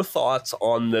get your thoughts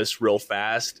on this real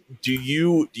fast. Do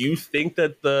you think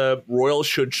that the Royals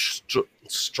should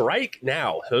strike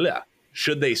now?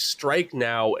 Should they strike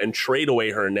now and trade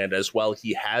away Hernandez while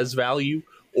he has value,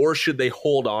 or should they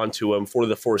hold on to him for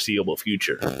the foreseeable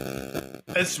future?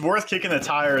 It's worth kicking the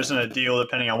tires in a deal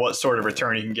depending on what sort of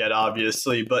return he can get,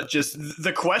 obviously. But just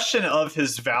the question of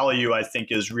his value, I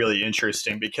think, is really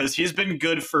interesting because he's been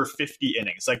good for 50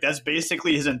 innings. Like, that's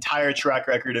basically his entire track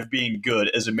record of being good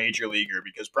as a major leaguer,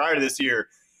 because prior to this year,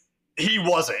 he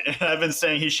wasn't. And I've been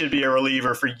saying he should be a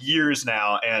reliever for years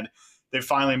now, and they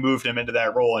finally moved him into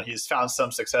that role, and he's found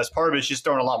some success. Part of it is he's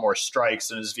throwing a lot more strikes,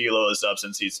 and his velo is up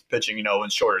since he's pitching, in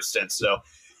shorter stints. So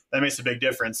that makes a big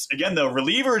difference. Again, though,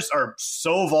 relievers are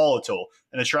so volatile,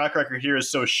 and the track record here is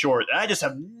so short that I just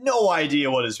have no idea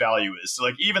what his value is.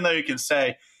 So, even though you can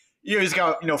say, he's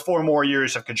got 4 more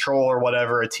years of control or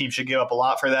whatever, a team should give up a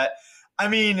lot for that. I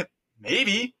mean,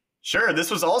 maybe. Sure,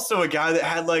 this was also a guy that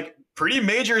had pretty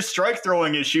major strike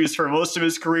throwing issues for most of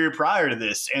his career prior to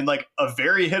this, and a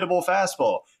very hittable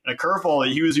fastball and a curveball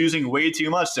that he was using way too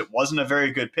much that wasn't a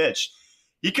very good pitch.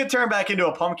 He could turn back into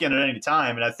a pumpkin at any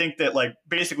time, and I think that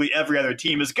basically every other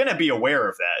team is going to be aware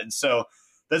of that, and so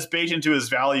that's baked into his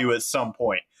value at some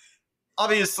point.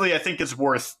 Obviously, I think it's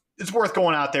worth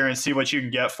going out there and see what you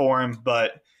can get for him,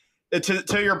 but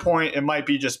to your point, it might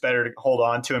be just better to hold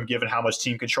on to him given how much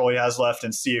team control he has left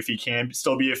and see if he can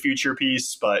still be a future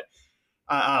piece. But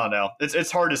I don't know.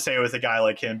 It's hard to say with a guy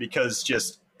like him because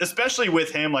especially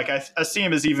with him, I see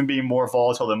him as even being more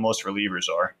volatile than most relievers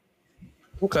are.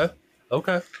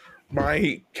 Okay.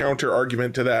 My counter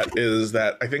argument to that is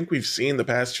that I think we've seen the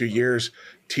past few years,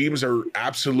 teams are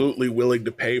absolutely willing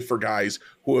to pay for guys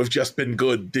who have just been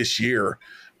good this year.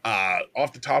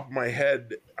 Off the top of my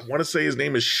head, I want to say his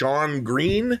name is Sean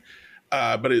Green,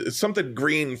 but it's something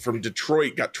Green from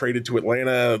Detroit got traded to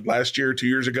Atlanta last year, 2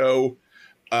 years ago,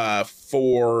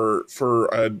 for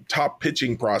a top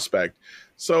pitching prospect.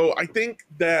 So I think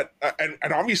that,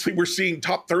 and obviously we're seeing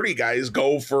top 30 guys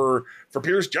go for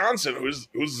Pierce Johnson,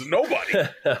 who's nobody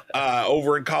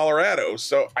over in Colorado.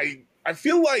 So I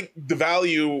feel like the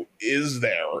value is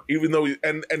there, even though,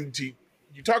 and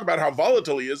you talk about how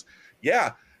volatile he is.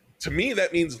 Yeah. To me,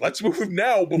 that means let's move him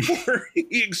now before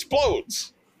he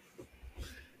explodes.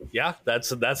 Yeah,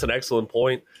 that's an excellent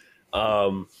point.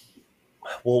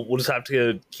 We'll just have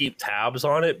to keep tabs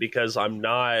on it because I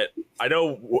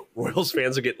know Royals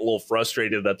fans are getting a little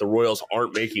frustrated that the Royals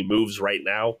aren't making moves right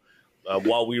now.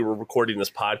 While we were recording this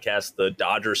podcast, the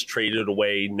Dodgers traded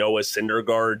away Noah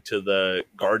Syndergaard to the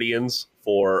Guardians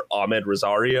for Ahmed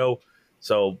Rosario.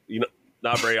 So,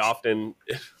 not very often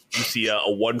you see a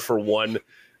 1-for-1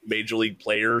 major league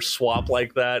player swap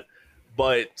like that.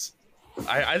 But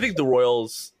I think the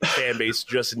Royals fan base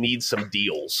just needs some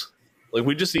deals.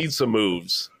 We just need some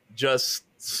moves. Just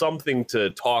something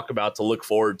to talk about, to look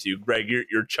forward to. Greg,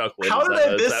 you're chuckling. How did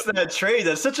I miss that trade?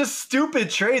 That's such a stupid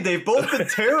trade. They've both been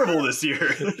terrible this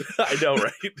year. I know,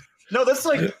 right? No, that's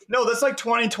like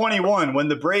 2021 when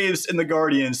the Braves and the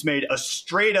Guardians made a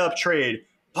straight up trade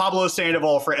Pablo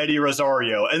Sandoval for Eddie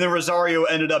Rosario, and then Rosario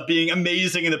ended up being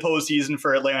amazing in the postseason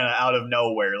for Atlanta out of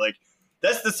nowhere. Like,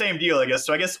 that's the same deal, I guess.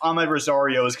 So I guess Ahmed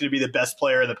Rosario is going to be the best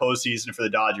player in the postseason for the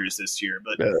Dodgers this year.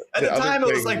 But at the time,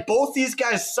 it was like, both these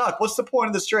guys suck. What's the point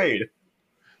of this trade?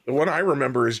 The one I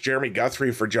remember is Jeremy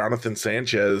Guthrie for Jonathan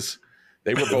Sanchez.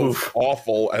 They were both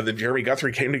awful, and then Jeremy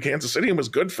Guthrie came to Kansas City and was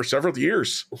good for several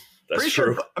years. That's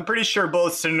true. I'm pretty sure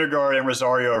both Syndergaard and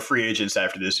Rosario are free agents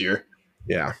after this year.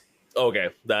 Yeah. Okay,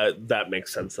 that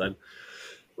makes sense then.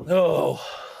 Oh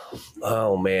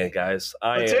man, guys.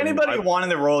 To anybody wanting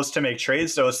the Royals to make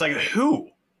trades, though, it's like, who?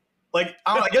 Like,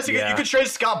 I guess you could trade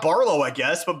Scott Barlow, I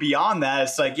guess, but beyond that,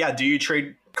 it's like, do you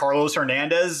trade Carlos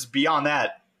Hernandez? Beyond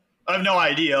that, I have no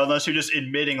idea, unless you're just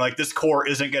admitting, like, this core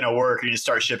isn't going to work, and you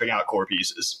start shipping out core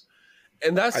pieces.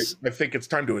 And that's... I think it's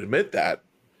time to admit that.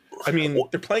 I mean,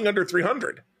 they're playing under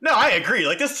 300. No, I agree.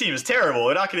 Like, this team is terrible.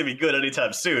 They're not going to be good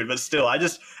anytime soon, but still, I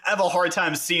just have a hard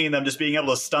time seeing them just being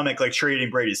able to stomach, like, trading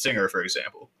Brady Singer, for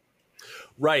example.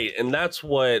 Right, and that's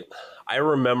what I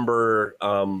remember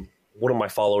one of my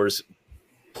followers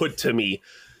put to me.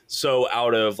 So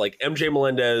out of, like, MJ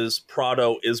Melendez,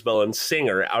 Prado, Isbell, and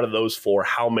Singer, out of those four,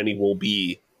 how many will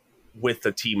be with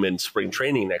the team in spring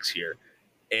training next year?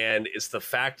 And it's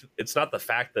not the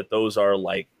fact that those are,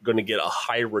 like, going to get a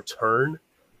high return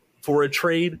for a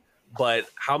trade, but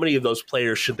how many of those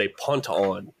players should they punt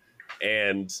on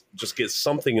and just get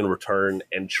something in return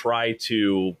and try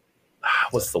to,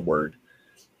 what's the word?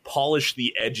 Polish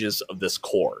the edges of this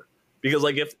core. Because,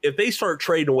 like, if they start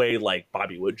trading away, like,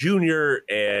 Bobby Wood Jr.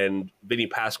 and Vinny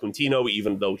Pasquantino,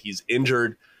 even though he's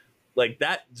injured, like,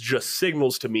 that just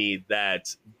signals to me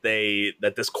that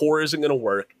this core isn't going to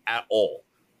work at all.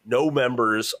 No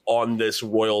members on this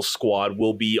Royals squad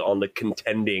will be on the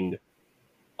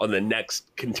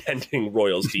next contending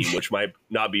Royals team, which might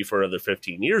not be for another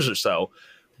 15 years or so.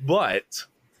 But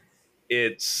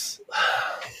there's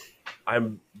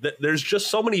just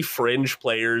so many fringe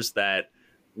players that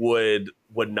would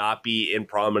not be in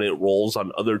prominent roles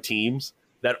on other teams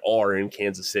that are in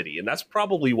Kansas City. And that's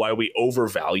probably why we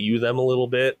overvalue them a little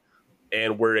bit.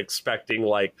 And we're expecting,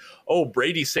 like,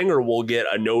 Brady Singer will get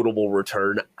a notable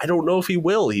return. I don't know if he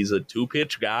will. He's a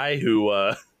 2-pitch guy who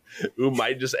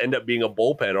might just end up being a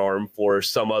bullpen arm for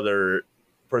some other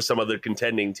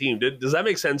contending team. Does that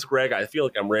make sense, Greg? I feel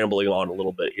like I'm rambling on a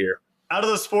little bit here. Out of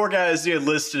those four guys you had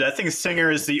listed, I think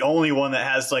Singer is the only one that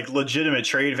has, like, legitimate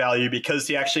trade value because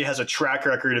he actually has a track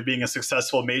record of being a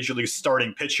successful major league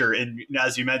starting pitcher. And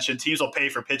as you mentioned, teams will pay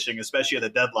for pitching, especially at the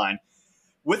deadline.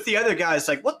 With the other guys,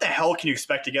 like, what the hell can you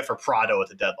expect to get for Prado at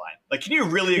the deadline? Like, can you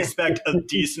really expect a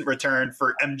decent return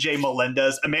for MJ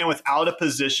Melendez, a man without a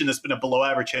position that's been a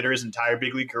below-average hitter his entire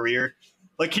big league career?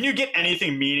 Like, can you get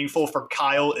anything meaningful for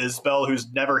Kyle Isbell,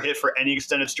 who's never hit for any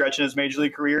extended stretch in his major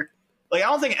league career? Like, I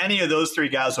don't think any of those three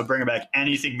guys will bring back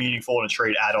anything meaningful in a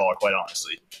trade at all, quite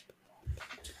honestly.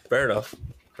 Fair enough.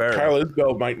 Kyle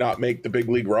Isbell might not make the big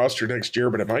league roster next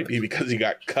year, but it might be because he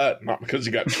got cut, not because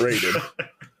he got traded.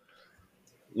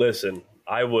 Listen,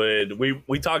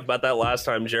 we talked about that last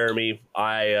time, Jeremy.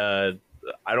 I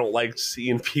don't like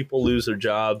seeing people lose their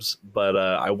jobs, but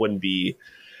I wouldn't be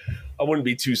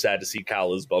too sad to see Kyle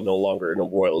Isbell no longer in a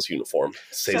Royals uniform.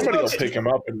 Somebody will pick him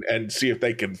up and see if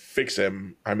they can fix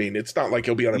him. I mean, it's not like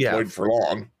he'll be unemployed for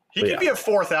long. He could be a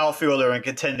fourth outfielder in a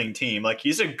contending team. Like,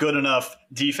 he's a good enough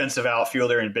defensive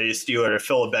outfielder and base stealer to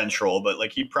fill a bench role, but,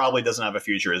 like, he probably doesn't have a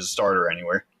future as a starter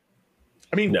anywhere.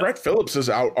 I mean, Brett Phillips is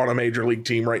out on a major league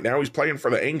team right now. He's playing for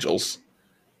the Angels.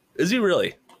 Is he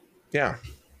really? Yeah.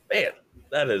 Man,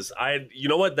 you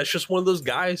know what? That's just one of those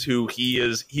guys who he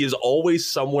is always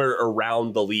somewhere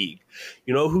around the league.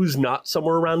 You know who's not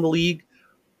somewhere around the league?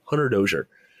 Hunter Dozier.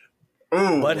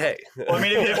 Ooh. But hey. Well, I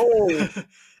mean,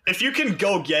 if you can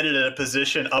go get it in a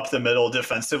position up the middle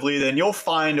defensively, then you'll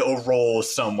find a role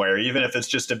somewhere, even if it's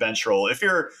just a bench role. If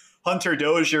you're Hunter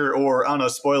Dozier or, I don't know,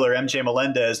 spoiler, MJ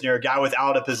Melendez, and you're a guy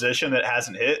without a position that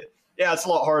hasn't hit, yeah, it's a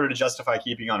lot harder to justify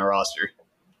keeping on a roster.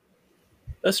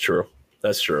 That's true.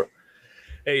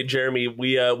 Hey, Jeremy,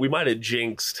 we might have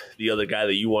jinxed the other guy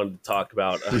that you wanted to talk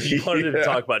about. You wanted to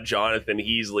talk about Jonathan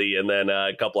Heasley, and then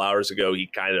a couple hours ago, he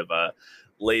kind of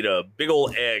laid a big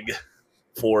old egg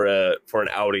for an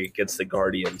outing against the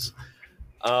Guardians.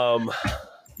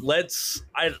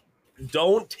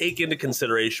 Don't take into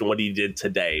consideration what he did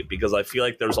today, because I feel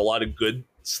like there's a lot of good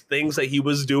things that he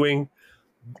was doing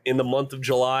in the month of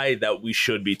July that we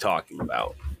should be talking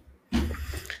about. You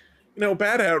know,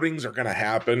 bad outings are going to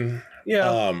happen.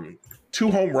 Yeah.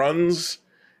 2 home runs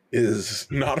is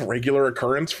not a regular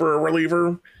occurrence for a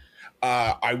reliever.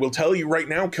 I will tell you right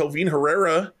now, Kelvin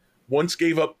Herrera once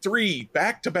gave up 3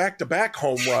 back-to-back-to-back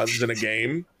home runs in a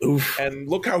game. Oof. And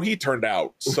look how he turned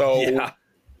out. So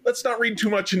let's not read too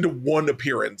much into one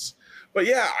appearance. But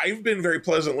yeah, I've been very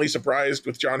pleasantly surprised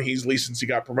with John Heasley since he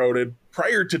got promoted.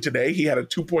 Prior to today, he had a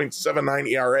 2.79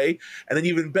 ERA and an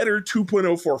even better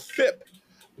 2.04 FIP.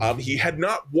 He had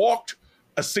not walked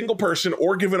a single person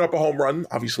or given up a home run.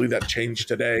 Obviously, that changed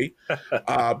today.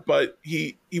 But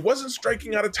he wasn't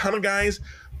striking out a ton of guys.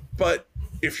 But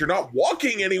if you're not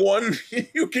walking anyone,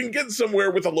 you can get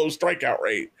somewhere with a low strikeout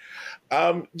rate.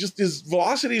 Just his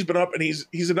velocity's been up, and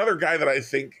he's another guy that I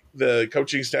think the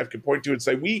coaching staff can point to and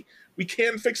say, we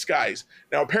can fix guys.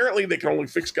 Now, apparently, they can only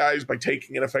fix guys by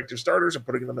taking ineffective starters and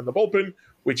putting them in the bullpen,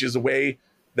 which is a way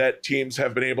that teams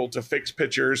have been able to fix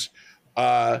pitchers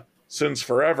since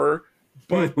forever.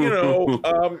 But,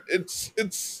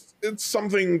 it's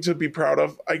something to be proud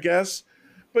of, I guess.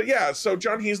 But yeah, so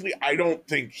John Heasley, I don't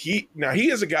think he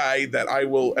is a guy that I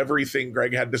will, everything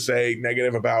Greg had to say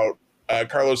negative about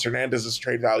Carlos Hernandez's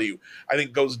trade value, I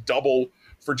think goes double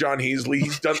for John Heasley.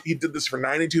 He did this for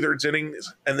 9 2/3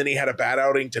 innings, and then he had a bad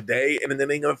outing today in an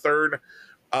inning and a third.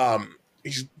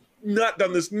 He's not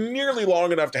done this nearly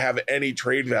long enough to have any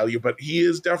trade value, but he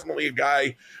is definitely a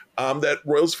guy that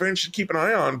Royals fans should keep an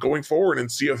eye on going forward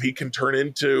and see if he can turn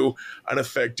into an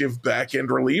effective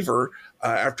back-end reliever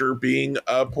after being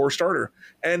a poor starter.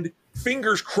 And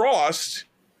fingers crossed,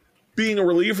 being a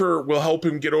reliever will help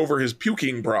him get over his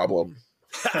puking problem.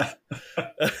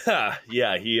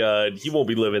 Yeah, he won't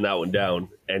be living that one down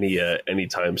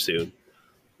anytime soon.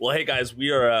 Well, hey guys,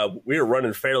 we are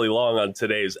running fairly long on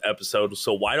today's episode,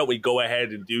 so why don't we go ahead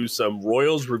and do some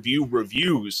Royals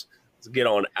reviews to get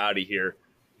on out of here.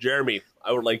 Jeremy,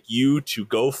 I would like you to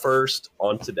go first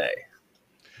on today.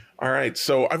 All right,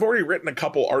 so I've already written a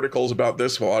couple articles about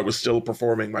this while I was still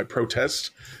performing my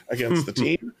protest against the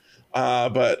team,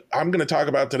 but I'm going to talk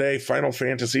about today Final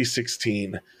Fantasy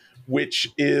 16,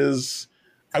 which is,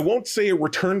 I won't say a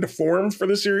return to form for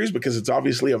the series because it's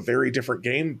obviously a very different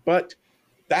game, but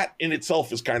that in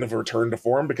itself is kind of a return to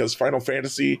form because Final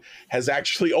Fantasy has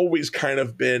actually always kind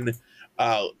of been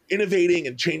innovating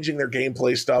and changing their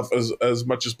gameplay stuff as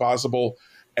much as possible.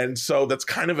 And so that's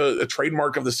kind of a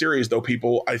trademark of the series, though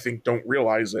people, I think, don't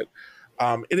realize it.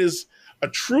 It is a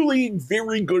truly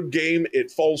very good game. It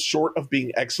falls short of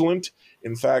being excellent.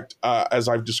 In fact, as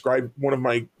I've described, one of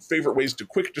my favorite ways to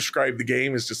quick describe the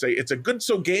game is to say it's a game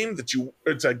so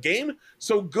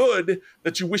good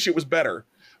that you wish it was better.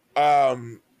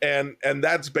 And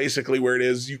that's basically where it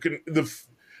is. You can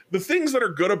the things that are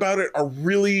good about it are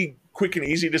really quick and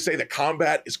easy to say. The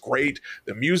combat is great.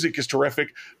 The music is terrific.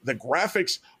 The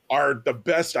graphics are the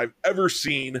best I've ever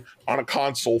seen on a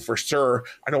console for sure.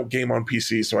 I don't game on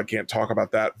PC, so I can't talk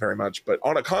about that very much, but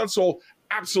on a console,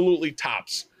 absolutely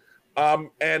tops. And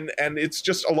it's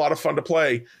just a lot of fun to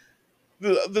play.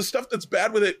 The stuff that's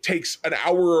bad with it takes an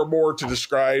hour or more to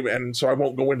describe, and so I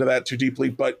won't go into that too deeply,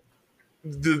 but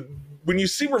when you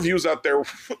see reviews out there,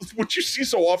 what you see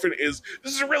so often is,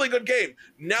 this is a really good game.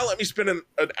 Now let me spend an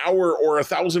hour or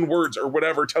 1,000 words or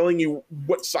whatever telling you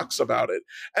what sucks about it.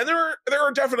 And there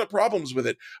are definite problems with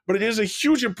it, but it is a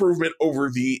huge improvement over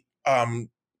the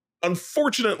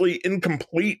unfortunately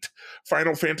incomplete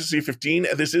Final Fantasy 15.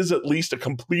 This is at least a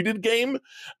completed game,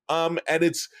 and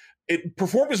it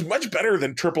performs much better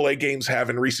than AAA games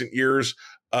have in recent years.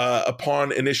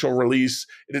 Upon initial release,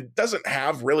 it doesn't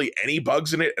have really any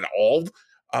bugs in it at all.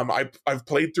 I've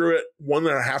played through it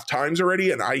 1.5 times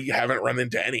already, and I haven't run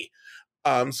into any.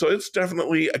 So it's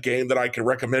definitely a game that I can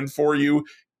recommend for you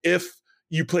if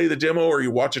you play the demo or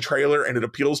you watch a trailer and it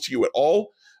appeals to you at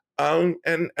all. And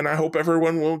I hope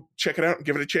everyone will check it out and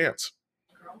give it a chance.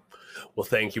 Well,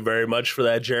 thank you very much for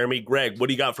that, Jeremy. Greg, what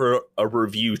do you got for a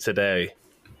review today?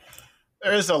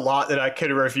 There's a lot that I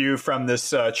could review from this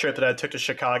trip that I took to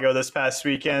Chicago this past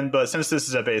weekend, but since this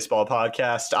is a baseball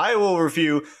podcast, I will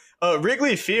review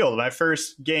Wrigley Field, my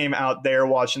first game out there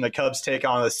watching the Cubs take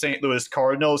on the St. Louis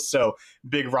Cardinals, so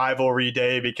big rivalry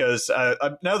day because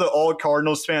I know that all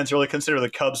Cardinals fans really consider the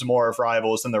Cubs more of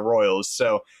rivals than the Royals,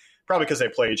 so probably because they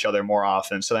play each other more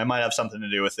often, so they might have something to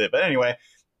do with it. But anyway,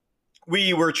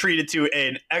 we were treated to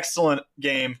an excellent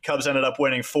game. Cubs ended up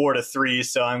winning 4-3,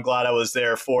 so I'm glad I was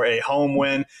there for a home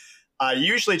win. I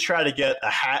usually try to get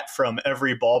a hat from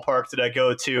every ballpark that I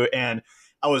go to, and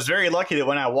I was very lucky that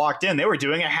when I walked in, they were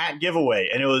doing a hat giveaway,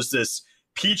 and it was this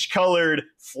peach-colored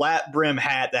flat brim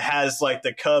hat that has like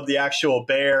the Cub, the actual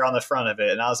bear on the front of it.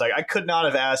 And I was like, I could not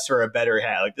have asked for a better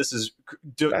hat. Like, this is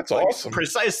that's awesome.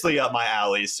 Precisely up my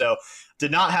alley. So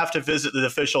did not have to visit the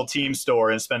official team store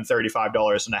and spend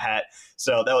 $35 on a hat.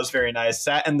 So that was very nice.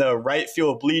 Sat in the right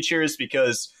field bleachers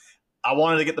because I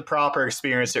wanted to get the proper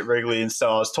experience at Wrigley, and so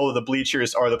I was told the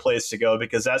bleachers are the place to go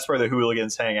because that's where the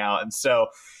hooligans hang out. And so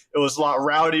it was a lot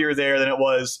rowdier there than it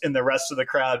was in the rest of the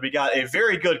crowd. We got a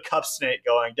very good cup snake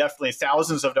going, definitely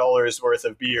thousands of dollars worth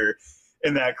of beer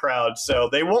in that crowd. So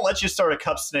they won't let you start a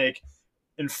cup snake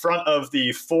in front of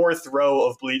the fourth row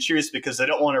of bleachers because they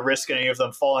don't want to risk any of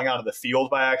them falling onto the field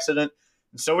by accident.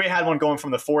 And so we had one going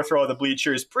from the fourth row of the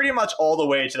bleachers pretty much all the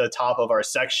way to the top of our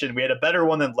section. We had a better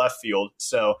one than left field.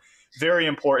 So very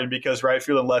important because right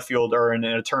field and left field are in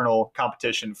an eternal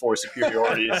competition for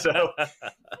superiority. So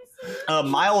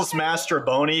Miles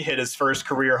Mastroboni hit his first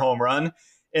career home run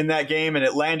in that game, and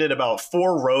it landed about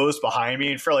 4 rows behind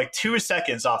me. And for like 2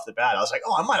 seconds off the bat, I was like,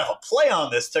 oh, I might have a play on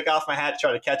this. Took off my hat to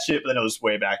try to catch it, but then it was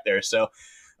way back there. So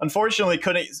unfortunately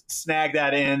couldn't snag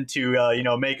that in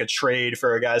to, make a trade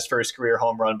for a guy's first career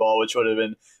home run ball, which would have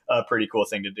been a pretty cool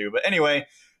thing to do. But anyway,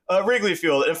 Wrigley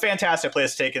Field, a fantastic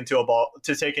place to take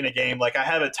in a game. Like I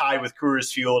have it tied with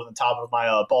Coors Field on the top of my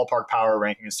ballpark power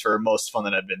rankings for most fun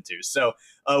that I've been to. So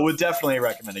would definitely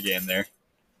recommend a game there.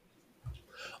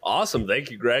 Awesome.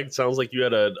 Thank you, Greg. Sounds like you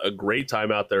had a great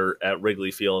time out there at Wrigley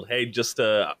Field. Hey, just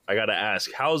I got to ask,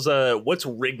 what's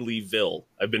Wrigleyville?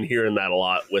 I've been hearing that a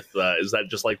lot with, is that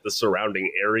just like the surrounding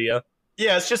area?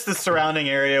 Yeah, it's just the surrounding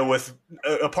area with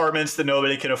apartments that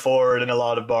nobody can afford and a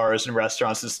lot of bars and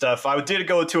restaurants and stuff. I did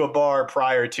go to a bar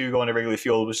prior to going to Wrigley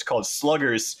Field, which is called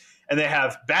Sluggers, and they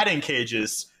have batting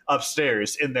cages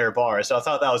upstairs in their bar. So I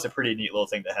thought that was a pretty neat little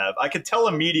thing to have. I could tell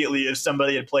immediately if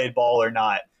somebody had played ball or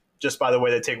not, just by the way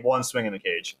they take one swing in the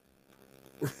cage.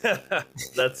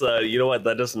 That's you know what,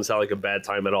 that doesn't sound like a bad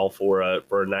time at all for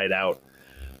a night out.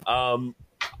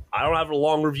 I don't have a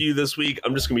long review this week.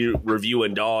 I'm just gonna be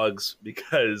reviewing dogs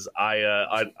because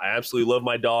I absolutely love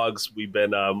my dogs. We've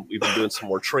been doing some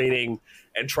more training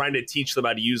and trying to teach them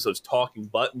how to use those talking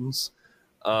buttons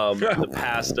the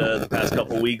past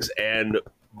couple of weeks, and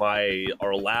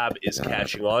our lab is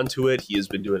catching on to it. He has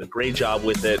been doing a great job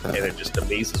with it, and it just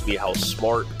amazes me how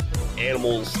smart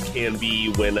animals can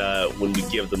be when we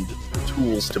give them the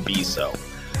tools to be so.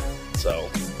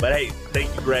 But hey,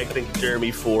 thank you, Greg. Thank you,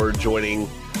 Jeremy, for joining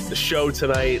the show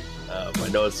tonight. I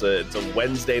know it's a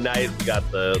Wednesday night. We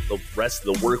got the rest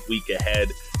of the work week ahead,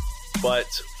 but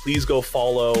please go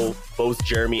follow both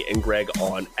Jeremy and Greg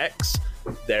on X.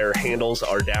 Their handles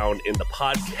are down in the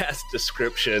podcast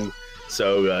description,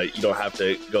 so you don't have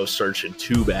to go searching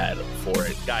too bad for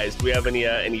it. Guys, do we have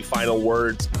any final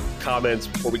words, comments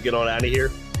before we get on out of here?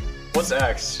 What's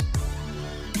X?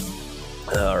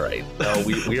 All right. No,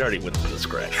 we already went through the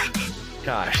script.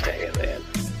 Gosh dang it, man.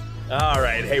 All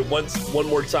right. Hey, one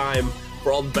more time,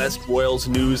 for all the best Royals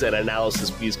news and analysis,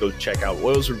 please go check out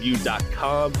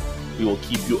RoyalsReview.com. We will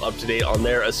keep you up to date on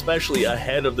there, especially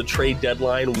ahead of the trade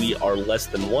deadline. We are less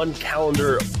than 1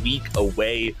 calendar week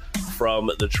away from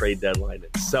the trade deadline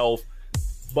itself.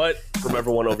 But from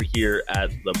everyone over here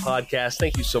at the podcast,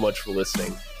 thank you so much for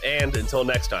listening. And until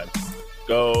next time,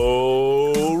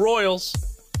 go Royals!